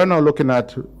 We're now looking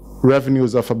at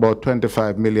revenues of about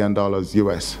 $25 million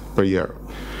US per year.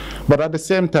 But at the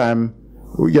same time,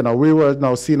 we were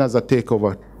now seen as a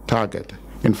takeover target.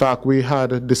 In fact, we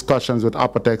had discussions with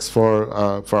Apotex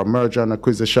for a merger and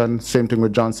acquisition, same thing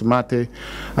with Johnson Matthey.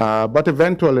 But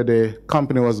eventually the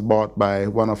company was bought by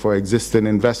one of our existing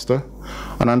investors.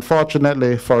 And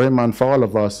unfortunately for him and for all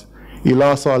of us, he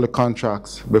lost all the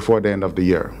contracts before the end of the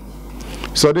year.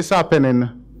 So this happened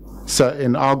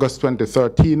in August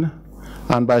 2013,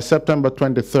 and by September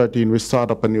 2013, we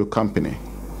started up a new company.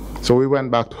 So we went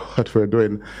back to what we're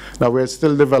doing. Now we're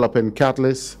still developing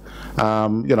catalysts,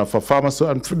 for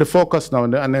pharmaceutical, and the focus now,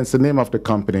 and it's the name of the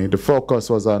company, the focus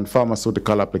was on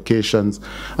pharmaceutical applications,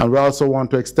 and we also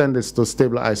want to extend this to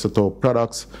stable isotope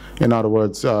products, in other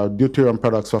words, deuterium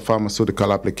products for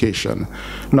pharmaceutical application.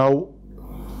 Now,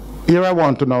 here I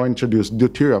want to now introduce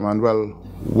deuterium, and well,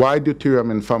 why deuterium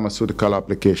in pharmaceutical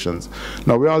applications?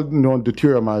 Now, we all know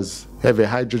deuterium as heavy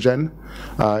hydrogen.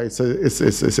 It's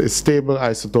a stable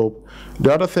isotope.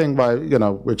 The other thing,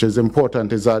 which is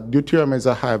important, is that deuterium is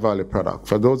a high-value product.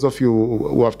 For those of you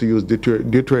who have to use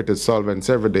deuterated solvents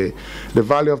every day, the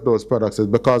value of those products is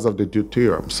because of the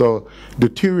deuterium. So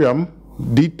deuterium,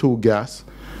 D2 gas,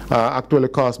 actually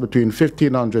costs between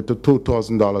 $1,500 to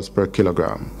 $2,000 per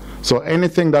kilogram. So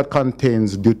anything that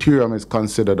contains deuterium is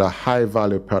considered a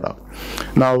high-value product.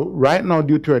 Now, right now,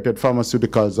 deuterated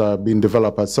pharmaceuticals are being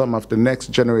developed as some of the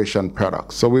next-generation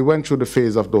products. So we went through the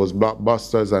phase of those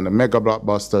blockbusters and the mega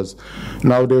blockbusters.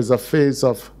 Now there's a phase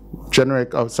of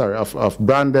of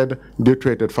branded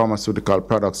deuterated pharmaceutical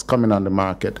products coming on the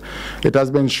market. It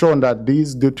has been shown that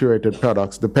these deuterated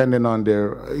products, depending on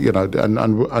their,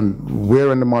 and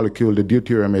where in the molecule the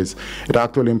deuterium is, it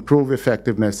actually improves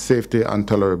effectiveness, safety, and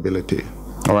tolerability.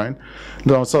 All right.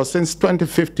 Now, so since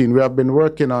 2015, we have been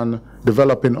working on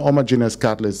developing homogeneous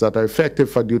catalysts that are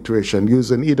effective for deuteration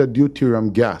using either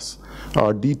deuterium gas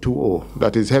or D2O,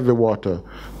 that is heavy water,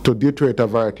 to deuterate a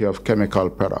variety of chemical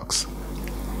products.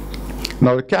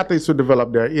 Now, the catalysts we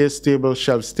developed, they're air-stable,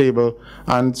 shelf-stable,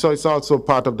 and so it's also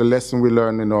part of the lesson we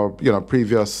learned in our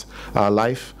previous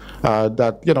life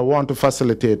that want to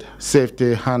facilitate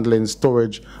safety, handling,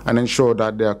 storage, and ensure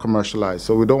that they are commercialized.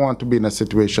 So we don't want to be in a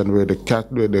situation where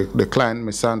the client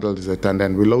mishandles it and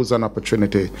then we lose an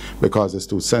opportunity because it's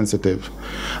too sensitive.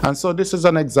 And so this is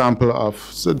an example of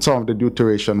some of the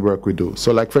deuteration work we do.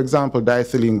 So like, for example,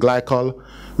 diethylene glycol,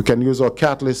 we can use our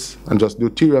catalyst and just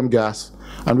deuterium gas,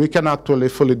 and we can actually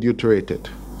fully deuterate it,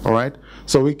 all right?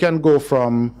 So we can go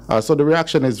from, so the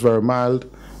reaction is very mild,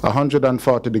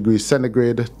 140 degrees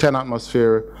centigrade, 10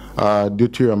 atmosphere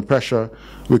deuterium pressure.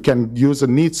 We can use a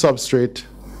neat substrate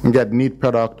and get neat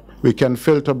product. We can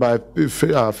filter by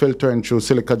filtering through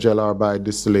silica gel or by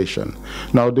distillation.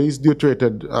 Now, these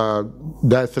deuterated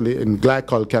diethylene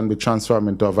glycol can be transformed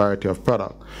into a variety of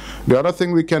product. The other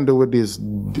thing we can do with these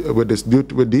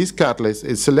catalysts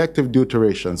is selective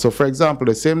deuteration. So, for example,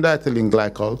 the same diethylene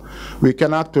glycol, we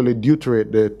can actually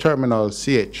deuterate the terminal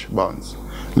CH bonds,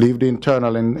 leave the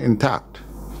internal intact.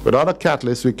 With other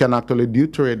catalysts, we can actually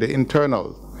deuterate the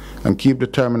internal and keep the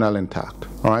terminal intact.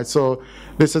 All right, so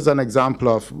this is an example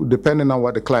of, depending on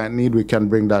what the client needs, we can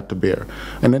bring that to bear.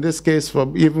 And in this case,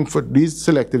 even for these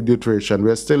selective deuteration,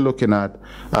 we're still looking at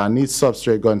neat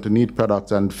substrate going to neat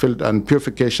products and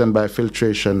purification by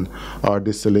filtration or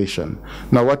distillation.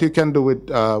 Now, what you can do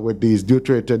with these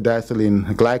deuterated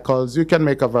diethylene glycols, you can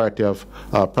make a variety of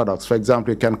products. For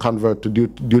example, you can convert to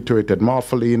deuterated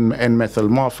morpholine, N-methyl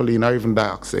morpholine, or even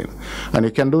dioxane. And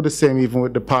you can do the same even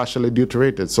with the partially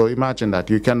deuterated. So imagine that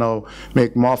you can now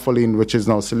make morpholine, which is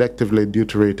now selectively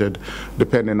deuterated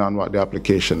depending on what the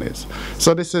application is.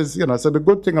 So this is, so the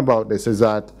good thing about this is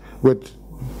that with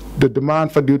the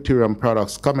demand for deuterium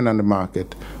products coming on the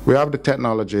market, we have the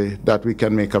technology that we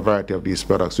can make a variety of these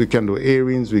products. We can do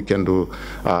arenes, we can do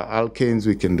alkanes,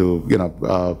 we can do,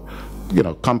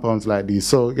 compounds like these.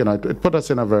 So, it put us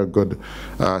in a very good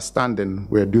standing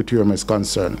where deuterium is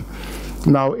concerned.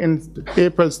 Now, in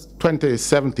April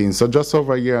 2017, so just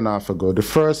over a year and a half ago, the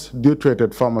first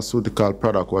deuterated pharmaceutical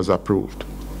product was approved,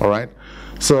 all right?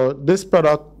 So this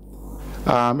product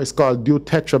is called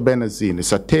deutetrabenazine.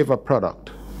 It's a Teva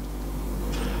product.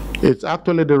 It's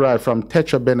actually derived from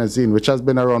tetrabenazine, which has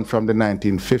been around from the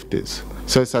 1950s.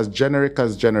 So it's as generic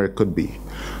could be.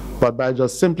 But by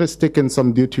just simply sticking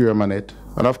some deuterium on it,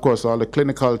 and of course all the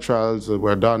clinical trials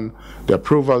were done, the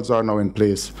approvals are now in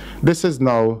place, this is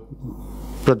now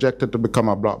projected to become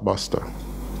a blockbuster.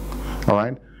 All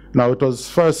right? Now, it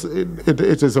is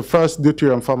the first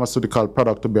deuterium pharmaceutical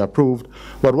product to be approved,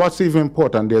 but what's even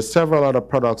important, there's several other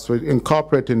products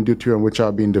incorporating deuterium which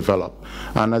are being developed.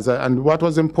 And what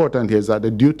was important here is that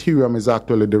the deuterium is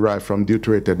actually derived from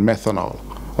deuterated methanol.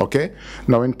 Okay?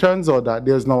 Now, it turns out that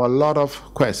there's now a lot of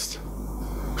quest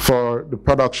for the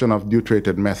production of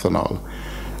deuterated methanol.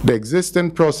 The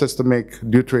existing process to make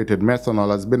deuterated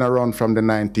methanol has been around from the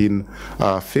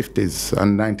 1950s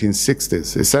and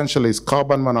 1960s. Essentially, it's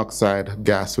carbon monoxide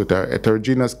gas with a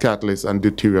heterogeneous catalyst and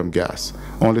deuterium gas.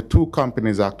 Only 2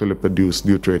 companies actually produce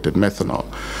deuterated methanol.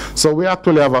 So we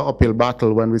actually have an uphill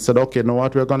battle when we said, okay, you know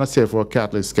what, we're going to see if our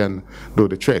catalyst can do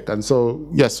the trick. And so,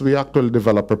 yes, we actually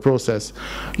developed a process,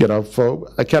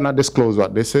 I cannot disclose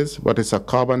what this is, but it's a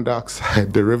carbon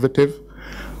dioxide derivative.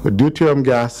 With deuterium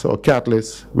gas or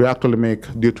catalyst, we actually make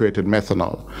deuterated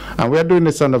methanol. And we're doing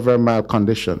this under very mild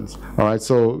conditions. All right,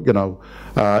 so,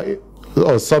 our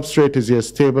substrate is here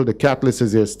stable, the catalyst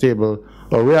is here stable.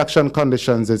 Our reaction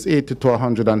conditions is 80 to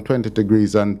 120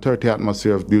 degrees and 30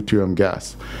 atmosphere of deuterium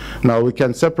gas. Now, we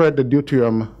can separate the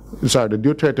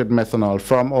deuterated methanol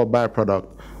from our byproduct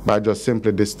by just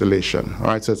simply distillation. All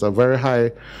right, so it's a very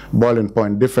high boiling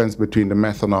point difference between the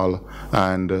methanol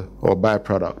and our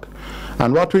byproduct.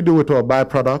 And what we do with our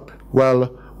byproduct,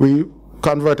 well, we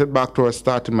convert it back to our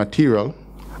starting material,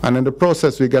 and in the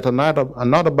process we get another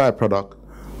byproduct,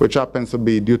 which happens to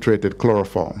be deuterated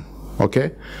chloroform.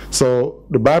 Okay, so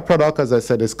the byproduct, as I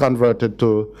said, is converted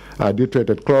to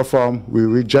deuterated chloroform. We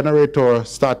regenerate our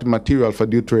starting material for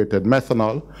deuterated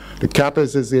methanol. The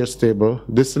catalyst is here stable.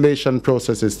 Distillation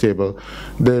process is stable.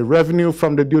 The revenue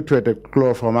from the deuterated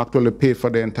chloroform actually pay for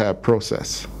the entire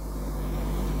process.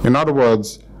 In other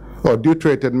words, or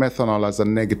deuterated methanol as a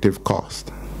negative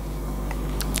cost.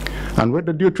 And with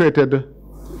the deuterated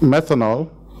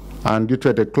methanol and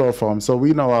deuterated chloroform, so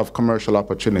we now have commercial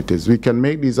opportunities. We can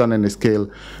make these on any scale.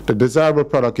 The desirable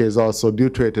product is also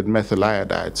deuterated methyl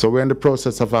iodide. So we're in the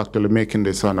process of actually making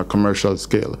this on a commercial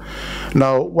scale.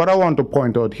 Now, what I want to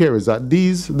point out here is that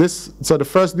so the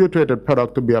first deuterated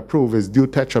product to be approved is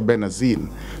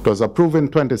deutetrabenazine. It was approved in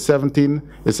 2017.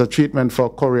 It's a treatment for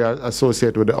chorea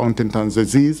associated with the Huntington's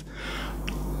disease.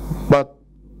 But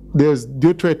there's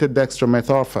deuterated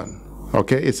dextromethorphan.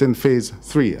 Okay, it's in phase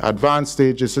 3, advanced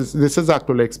stage. This is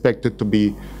actually expected to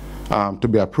be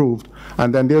approved.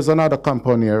 And then there's another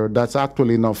compound here that's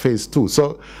actually now phase 2.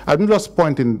 So I'm just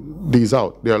pointing these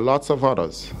out. There are lots of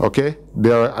others, okay?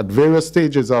 They are at various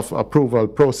stages of approval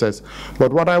process.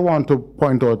 But what I want to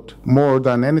point out more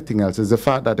than anything else is the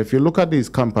fact that if you look at these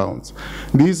compounds,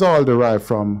 these are all derived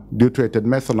from deuterated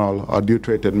methanol or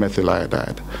deuterated methyl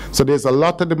iodide. So there's a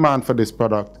lot of demand for this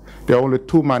product. There are only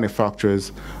 2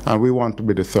 manufacturers, and we want to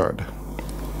be the 3rd.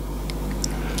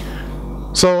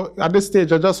 So at this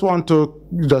stage, I just want to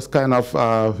just kind of,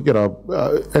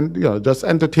 just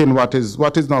entertain what is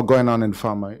now going on in the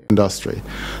pharma industry.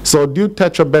 So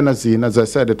deutetrabenazine, as I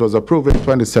said, it was approved in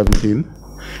 2017.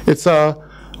 It's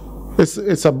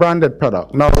a branded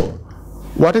product. Now,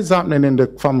 what is happening in the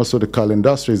pharmaceutical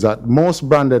industry is that most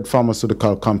branded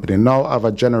pharmaceutical companies now have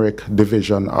a generic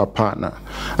division or partner.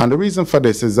 And the reason for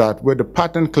this is that with the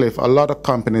patent cliff, a lot of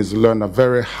companies learned a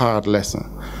very hard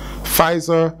lesson.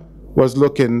 Pfizer was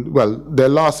looking, well, they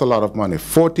lost a lot of money,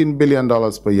 $14 billion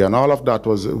per year, and all of that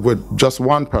was with just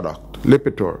one product,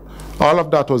 Lipitor. All of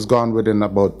that was gone within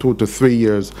about 2 to 3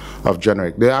 years of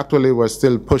generic. They actually were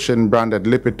still pushing branded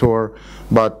Lipitor,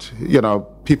 but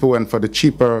people went for the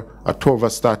cheaper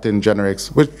atorvastatin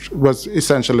generics, which was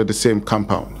essentially the same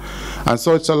compound. And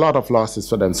so it's a lot of losses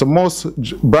for them. So most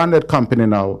branded companies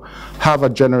now have a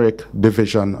generic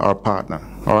division or partner,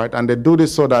 all right? And they do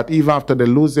this so that even after they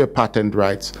lose their patent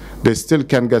rights, they still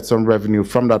can get some revenue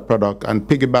from that product and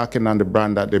piggybacking on the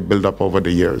brand that they build up over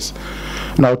the years.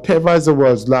 Now, Teva is the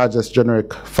world's largest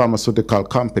generic pharmaceutical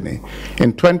company.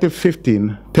 In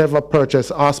 2015, Teva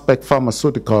purchased Aspect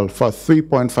Pharmaceutical for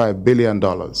 $3.5 billion.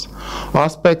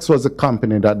 Aspect was a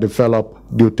company that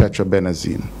developed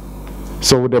deutetrabenazine.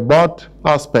 So they bought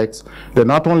Aspect, they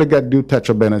not only get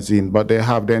deutetrabenazine, but they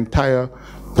have the entire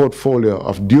portfolio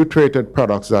of deuterated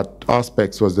products that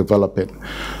Aspect was developing.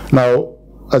 Now,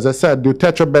 as I said,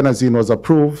 deutetrabenazine was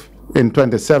approved in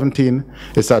 2017.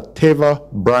 It's a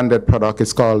Teva branded product.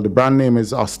 It's called, the brand name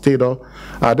is Austedo.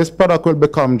 This product will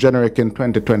become generic in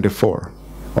 2024,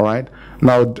 all right?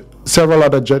 Now, several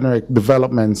other generic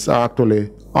developments are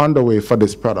actually on the way for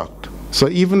this product. So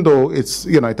even though it's,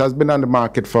 it has been on the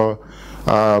market for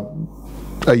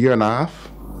a year and a half,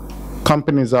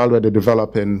 companies are already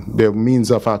developing their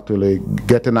means of actually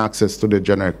getting access to the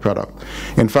generic product.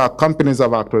 In fact, companies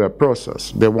have actually a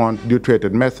process. They want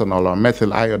deuterated methanol or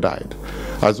methyl iodide,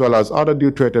 as well as other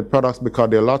deuterated products,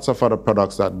 because there are lots of other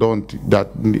products that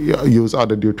use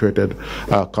other deuterated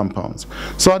compounds.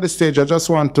 So at this stage, I just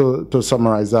want to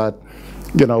summarize that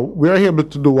we are able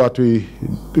to do what we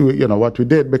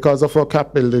did because of our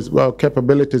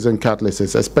capabilities in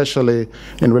catalysis, especially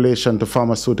in relation to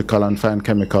pharmaceutical and fine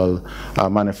chemical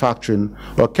manufacturing.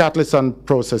 Our catalysts and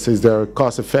processes, they're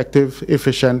cost-effective,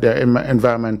 efficient, they're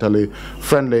environmentally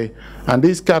friendly, and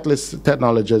these catalyst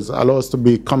technologies allow us to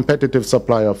be competitive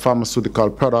supplier of pharmaceutical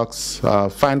products,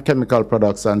 fine chemical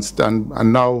products, and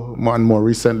now more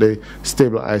recently,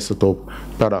 stable isotope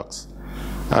products.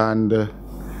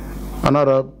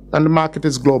 And the market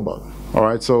is global, all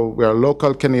right? So we're a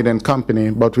local Canadian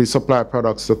company, but we supply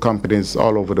products to companies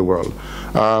all over the world.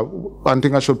 One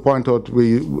thing I should point out,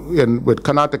 with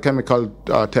Kanata Chemical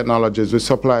Technologies, we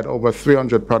supplied over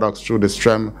 300 products through the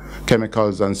Strem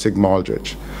Chemicals and Sigma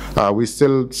Aldrich. We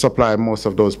still supply most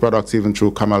of those products even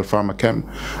through Kamal Pharmachem,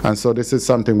 and so this is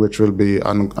something which will be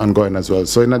ongoing as well.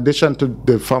 So in addition to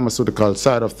the pharmaceutical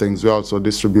side of things, we also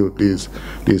distribute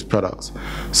these products.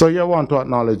 So here I want to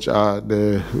acknowledge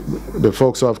the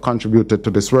folks who have contributed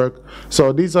to this work.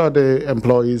 So these are the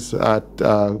employees at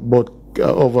both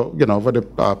over the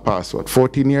past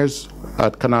 14 years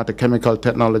at Kanata Chemical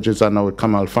Technologies and now with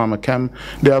Kamal Pharmachem.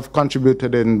 They have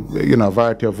contributed in a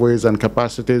variety of ways and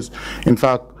capacities. In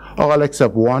fact, all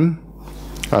except one,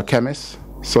 a chemist,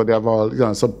 So they have all,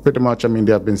 so pretty much, I mean,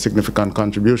 there have been significant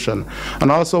contribution.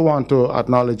 And I also want to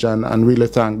acknowledge and really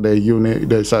thank the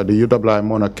UWI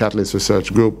Mona Catalyst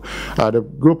Research Group. The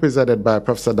group is headed by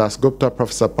Professor Das Gupta,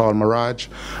 Professor Paul Maraj,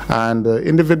 and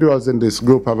individuals in this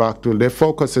group have actually, their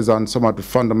focus is on some of the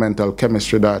fundamental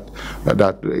chemistry that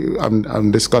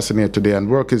I'm discussing here today, and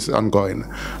work is ongoing.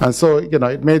 And so,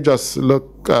 it may just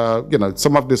look,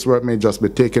 some of this work may just be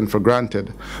taken for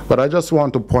granted, but I just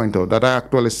want to point out that I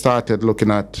actually started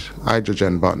looking at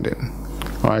hydrogen bonding.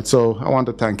 All right, so I want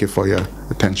to thank you for your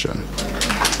attention.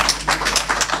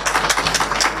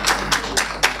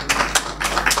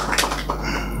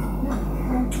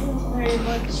 Thank you very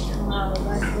much. That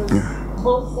was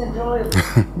most enjoyable.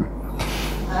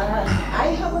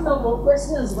 I have a number of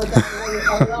questions, but I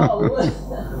will allow a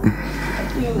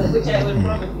few, which I will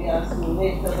probably ask you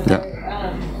later. But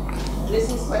this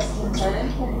is question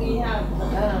time. Can we have,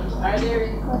 are there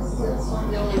any questions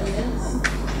from the audience?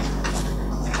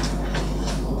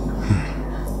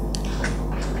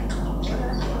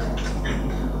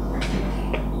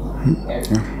 I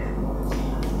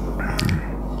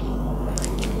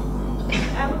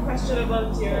have a question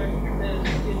about your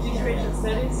deuteration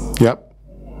studies. Yep.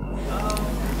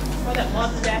 For that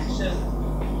mode of action.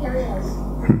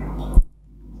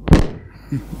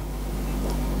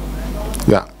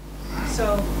 Yeah. So,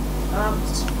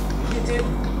 you did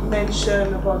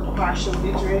mention about partial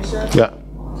deuteration. Yeah.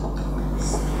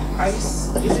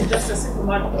 Is it just a simple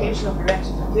modification of the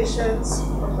reaction conditions?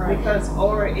 Because,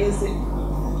 or is it,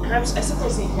 perhaps, I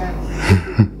suppose you can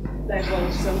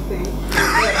divulge something.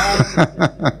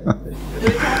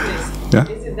 With catalyst, Yeah.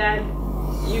 is it that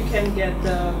you can get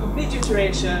the complete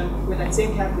deuteration with that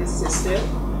same catalyst system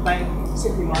by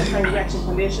simply modifying the reaction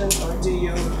conditions, or do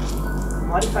you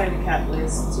modify the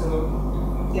catalyst to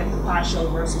get the partial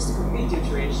versus the complete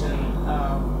deuteration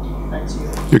that you?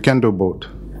 You can do both.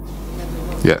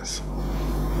 Yes.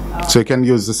 So you can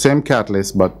use the same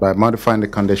catalyst, but by modifying the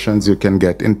conditions, you can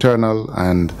get internal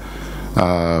and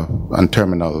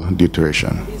terminal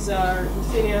deuteration. These are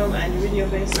ruthenium and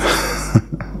iridium-based systems.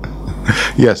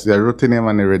 Yes, they're ruthenium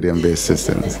and iridium-based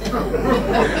systems.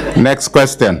 Next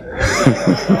question.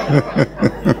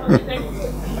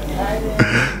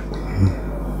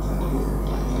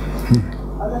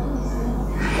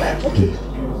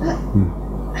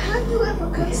 Have you ever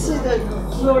considered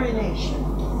fluorination?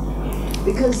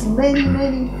 Because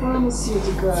many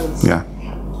pharmaceuticals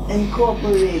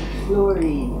incorporate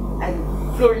fluorine, and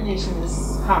fluorination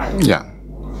is hard. Yeah.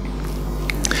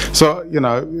 So,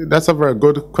 that's a very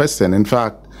good question. In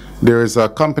fact, there is a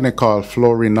company called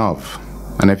Fluorinov.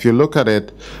 And if you look at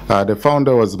it, the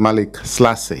founder was Malik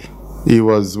Slassi. We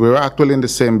were actually in the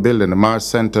same building, the Mars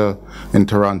Center in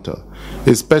Toronto.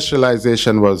 His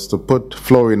specialization was to put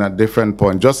fluorine at different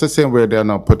points, just the same way they're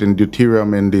now putting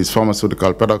deuterium in these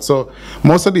pharmaceutical products. So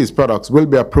most of these products will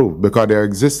be approved because they're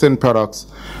existing products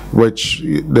which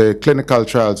the clinical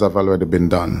trials have already been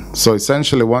done. So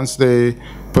essentially, once they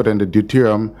put in the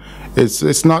deuterium,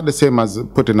 it's not the same as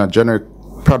putting a generic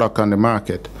product on the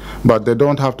market, but they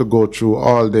don't have to go through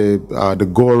all the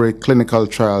gory clinical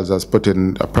trials as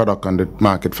putting a product on the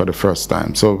market for the first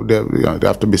time. So they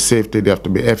have to be safety, they have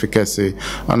to be efficacy,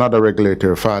 and other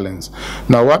regulatory filings.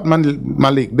 Now what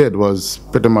Malik did was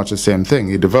pretty much the same thing.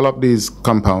 He developed these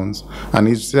compounds and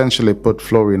he essentially put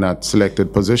fluorine at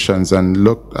selected positions and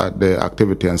looked at the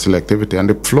activity and selectivity, and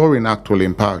the fluorine actually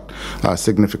impact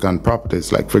significant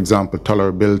properties, like for example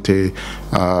tolerability,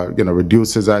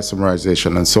 reduces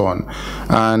isomerization and so on.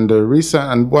 And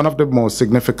one of the most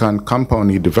significant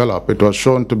compound he developed, it was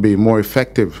shown to be more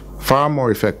effective, far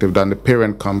more effective than the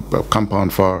parent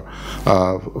compound for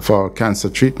cancer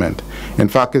treatment. In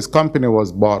fact, his company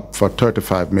was bought for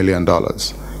 $35 million.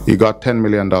 He got $10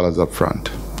 million up front.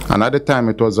 And at the time,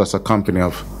 it was just a company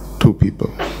of 2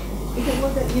 people. I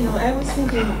was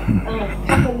thinking,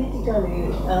 catalytically,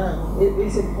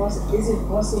 is it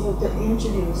possible to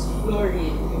introduce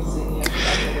fluorine in your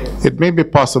catalyst? It may be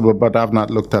possible, but I've not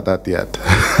looked at that yet.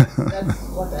 That's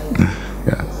what I mean.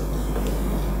 Yeah.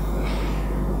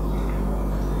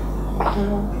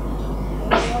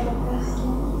 Any other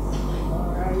questions?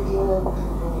 Or are you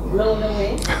blown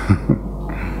away?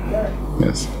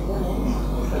 Yes.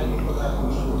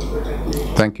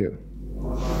 Thank you.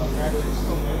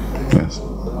 Yes.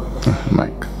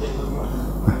 Mike.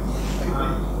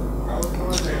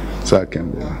 So I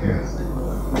can do it.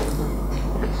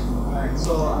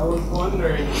 So I was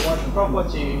wondering what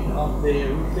property of the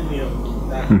ruthenium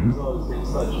that results in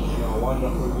such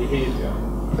wonderful behavior,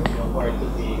 for it to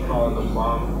be called a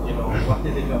bomb. What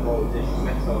is it about this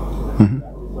metal that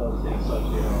results in such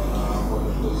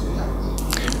wonderful synapse?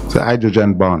 It's a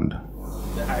hydrogen bond.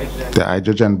 The The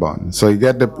hydrogen bond. So you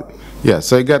get the,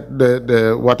 so you get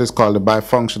the what is called the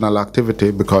bifunctional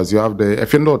activity, because you have the,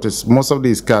 if you notice, most of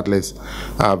these catalysts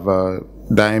have a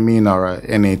diamine or a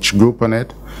NH group on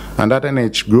it, and that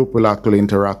NH group will actually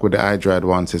interact with the hydride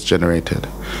once it's generated.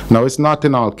 Now, it's not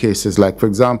in all cases. Like, for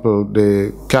example,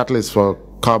 the catalyst for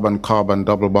carbon-carbon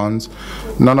double bonds,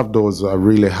 none of those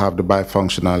really have the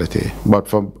bifunctionality. But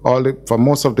for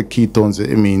most of the ketones, the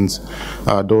amines,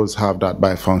 those have that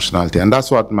bifunctionality, and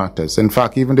that's what matters. In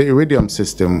fact, even the iridium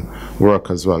system work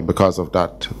as well because of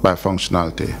that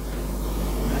bifunctionality.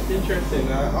 That's interesting.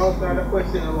 I also had a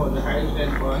question about the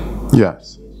hydrogen bond.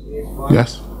 Yes.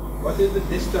 Yes. What is the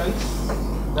distance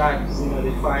that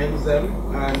defines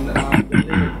them, and the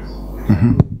limits?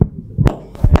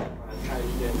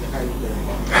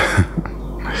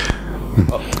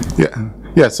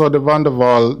 Yeah. So the van der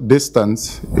Waal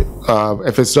distance,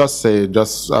 if it's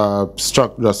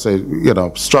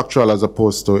structural as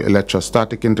opposed to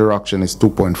electrostatic interaction, is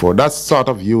 2.4. That's sort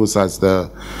of used as the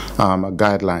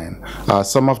guideline.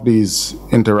 Some of these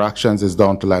interactions is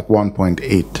down to like 1.8,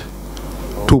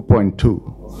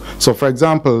 2.2. So, for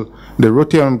example, the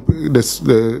ruthenium,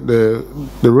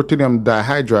 the ruthenium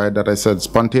dihydride that I said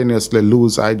spontaneously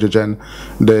lose hydrogen,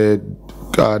 the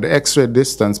X-ray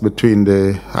distance between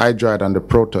the hydride and the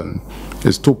proton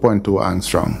is 2.2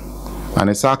 angstrom, and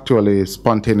it's actually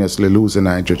spontaneously losing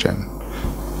hydrogen.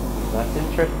 That's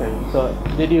interesting. So,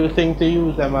 did you think to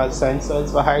use them as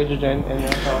sensors for hydrogen in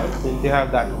your thoughts? Did you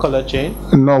have that color change?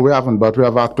 No, we haven't, but we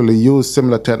have actually used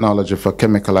similar technology for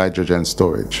chemical hydrogen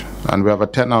storage, and we have a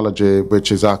technology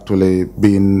which is actually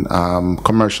being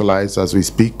commercialized as we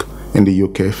speak in the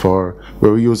UK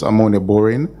where we use ammonia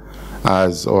borane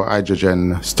as our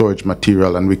hydrogen storage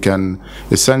material, and we can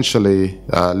essentially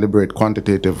liberate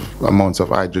quantitative amounts of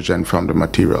hydrogen from the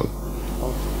material.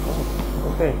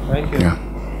 Okay, thank you. Yeah.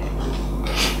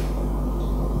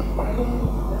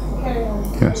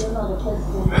 Yes.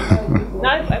 No,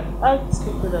 I'll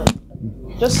speak for them.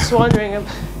 Just wondering,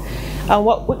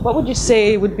 what would you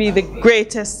say would be the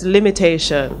greatest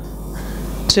limitation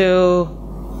to,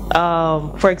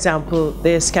 for example,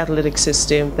 this catalytic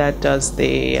system that does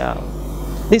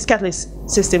these catalytic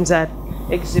systems that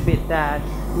exhibit that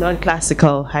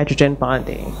non-classical hydrogen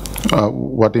bonding?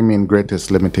 What do you mean greatest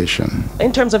limitation?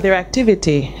 In terms of their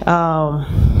activity,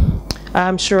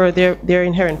 I'm sure their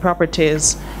inherent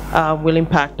properties will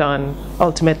impact on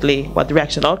ultimately what the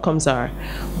reaction outcomes are.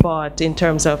 But in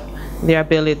terms of their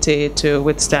ability to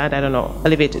withstand, I don't know,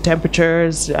 elevated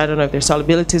temperatures, I don't know if their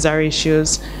solubilities are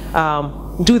issues,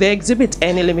 do they exhibit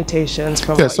any limitations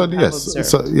from what you have observed?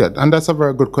 So, and that's a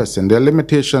very good question. There are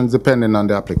limitations depending on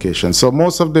the application. So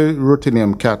most of the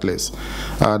ruthenium catalysts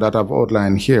that I've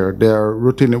outlined here, they are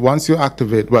ruthenium, once you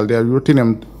activate, well, they're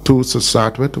ruthenium 2 to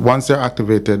start with. Once they're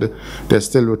activated, they're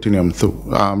still ruthenium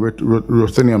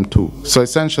 2. So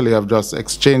essentially, I've just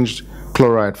exchanged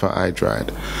chloride for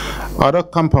hydride. Other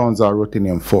compounds are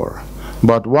ruthenium 4.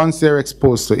 But once they're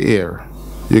exposed to air,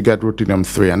 you get ruthenium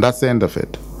 3, and that's the end of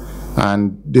it.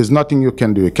 And there's nothing you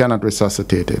can do. You cannot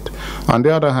resuscitate it. On the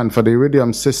other hand, for the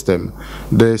iridium system,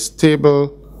 the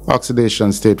stable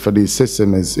oxidation state for this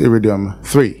system is iridium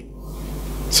 3.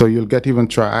 So you'll get even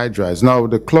trihydrides. Now,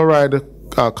 the chloride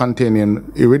containing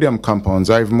iridium compounds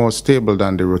are even more stable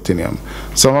than the ruthenium.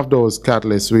 Some of those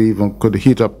catalysts we even could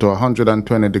heat up to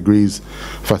 120 degrees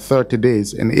for 30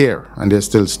 days in air, and they're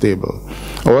still stable.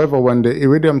 However, when the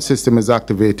iridium system is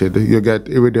activated, you get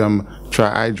iridium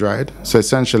trihydride. So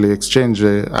essentially exchange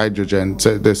the hydrogen,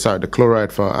 the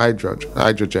chloride for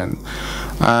hydrogen.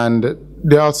 And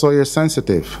they're also air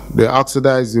sensitive. They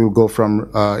oxidize, you'll go from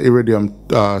iridium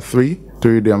 3 to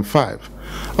iridium 5.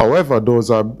 However, those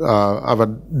are have a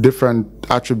different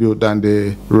attribute than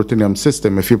the ruthenium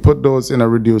system. If you put those in a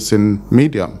reducing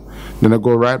medium, then they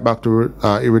go right back to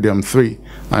iridium 3,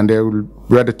 and they're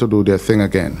ready to do their thing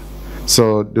again.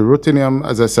 So the ruthenium,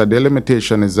 as I said, the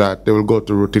limitation is that they will go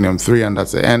to ruthenium 3, and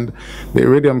that's the end. The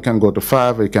iridium can go to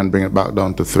 5, or you can bring it back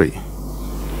down to 3.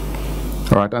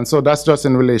 All right, and so that's just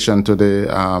in relation to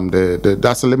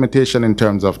that's a limitation in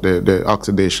terms of the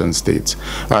oxidation states.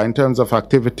 In terms of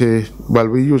activity, well,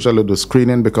 we usually do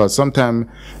screening because sometimes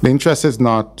the interest is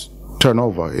not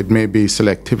turnover, it may be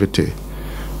selectivity.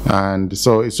 And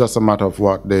so it's just a matter of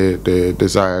what the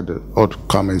desired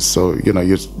outcome is. So,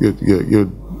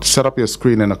 you set up your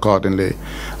screening accordingly,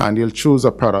 and you'll choose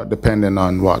a product depending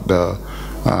on what the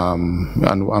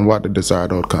and what the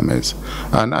desired outcome is.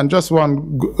 And just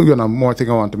one more thing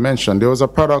I want to mention. There was a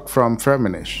product from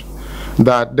Firmenich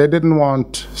that they didn't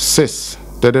want cis,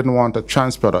 they didn't want a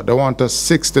trans product, they want a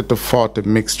 60 to 40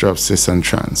 mixture of cis and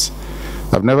trans.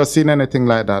 I've never seen anything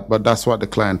like that, but that's what the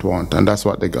client want, and that's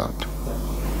what they got.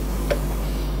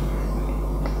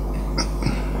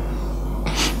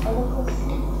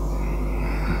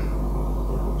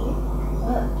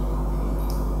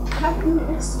 Have you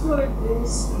explored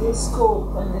the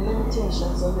scope and the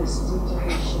limitations of this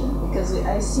deuteration? Because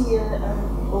I see an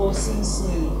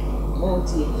OCC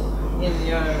motif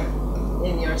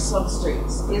in your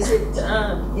substrates. Is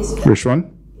it Which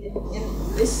one?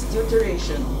 in this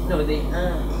deuteration? No, the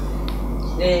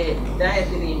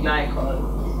diethylene glycol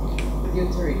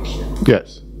deuteration.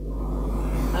 Yes.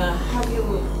 Have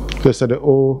you? This is the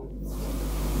O.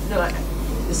 No,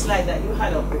 the slide that you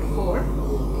had up before.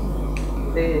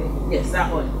 Yes,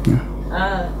 that one.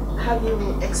 Yeah. Have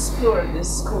you explored the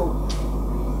scope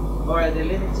or the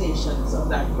limitations of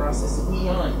that process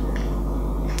beyond?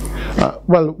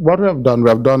 Well, what we have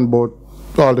done both.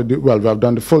 We have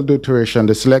done the full deuteration,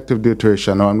 the selective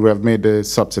deuteration, and we have made the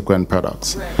subsequent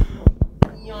products. Right.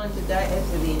 Beyond the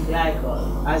diethylene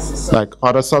glycol as the Like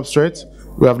other substrates,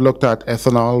 we have looked at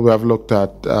ethanol, we have looked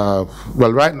at,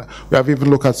 right now, we have even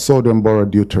looked at sodium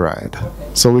borodeutheride. Okay.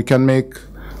 So we can make,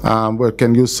 we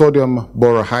can use sodium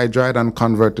borohydride and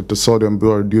convert it to sodium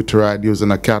borodeutheride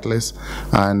using a catalyst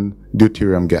and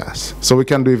deuterium gas. So we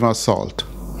can do even a salt.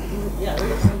 Yeah,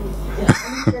 I'm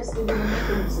interested in the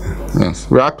mechanism. Yes,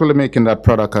 we're actually making that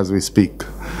product as we speak.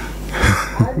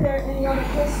 Are there any other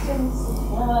questions,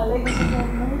 ladies and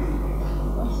gentlemen?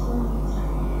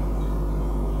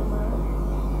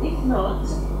 If not,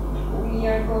 we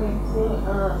are going to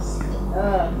ask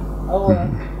our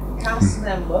CAS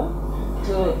member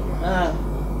to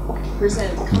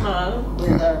present Kamal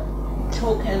with a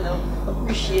token of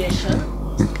appreciation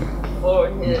for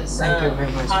his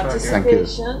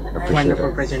participation.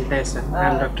 Wonderful presentation.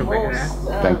 I'm Dr. Begara.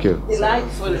 Thank you.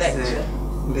 Delightful lecture.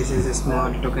 This is a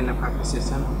small token of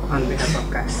appreciation on behalf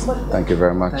of CAS. Thank you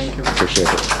very much. Thank you. Appreciate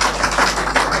it.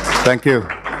 Thank you.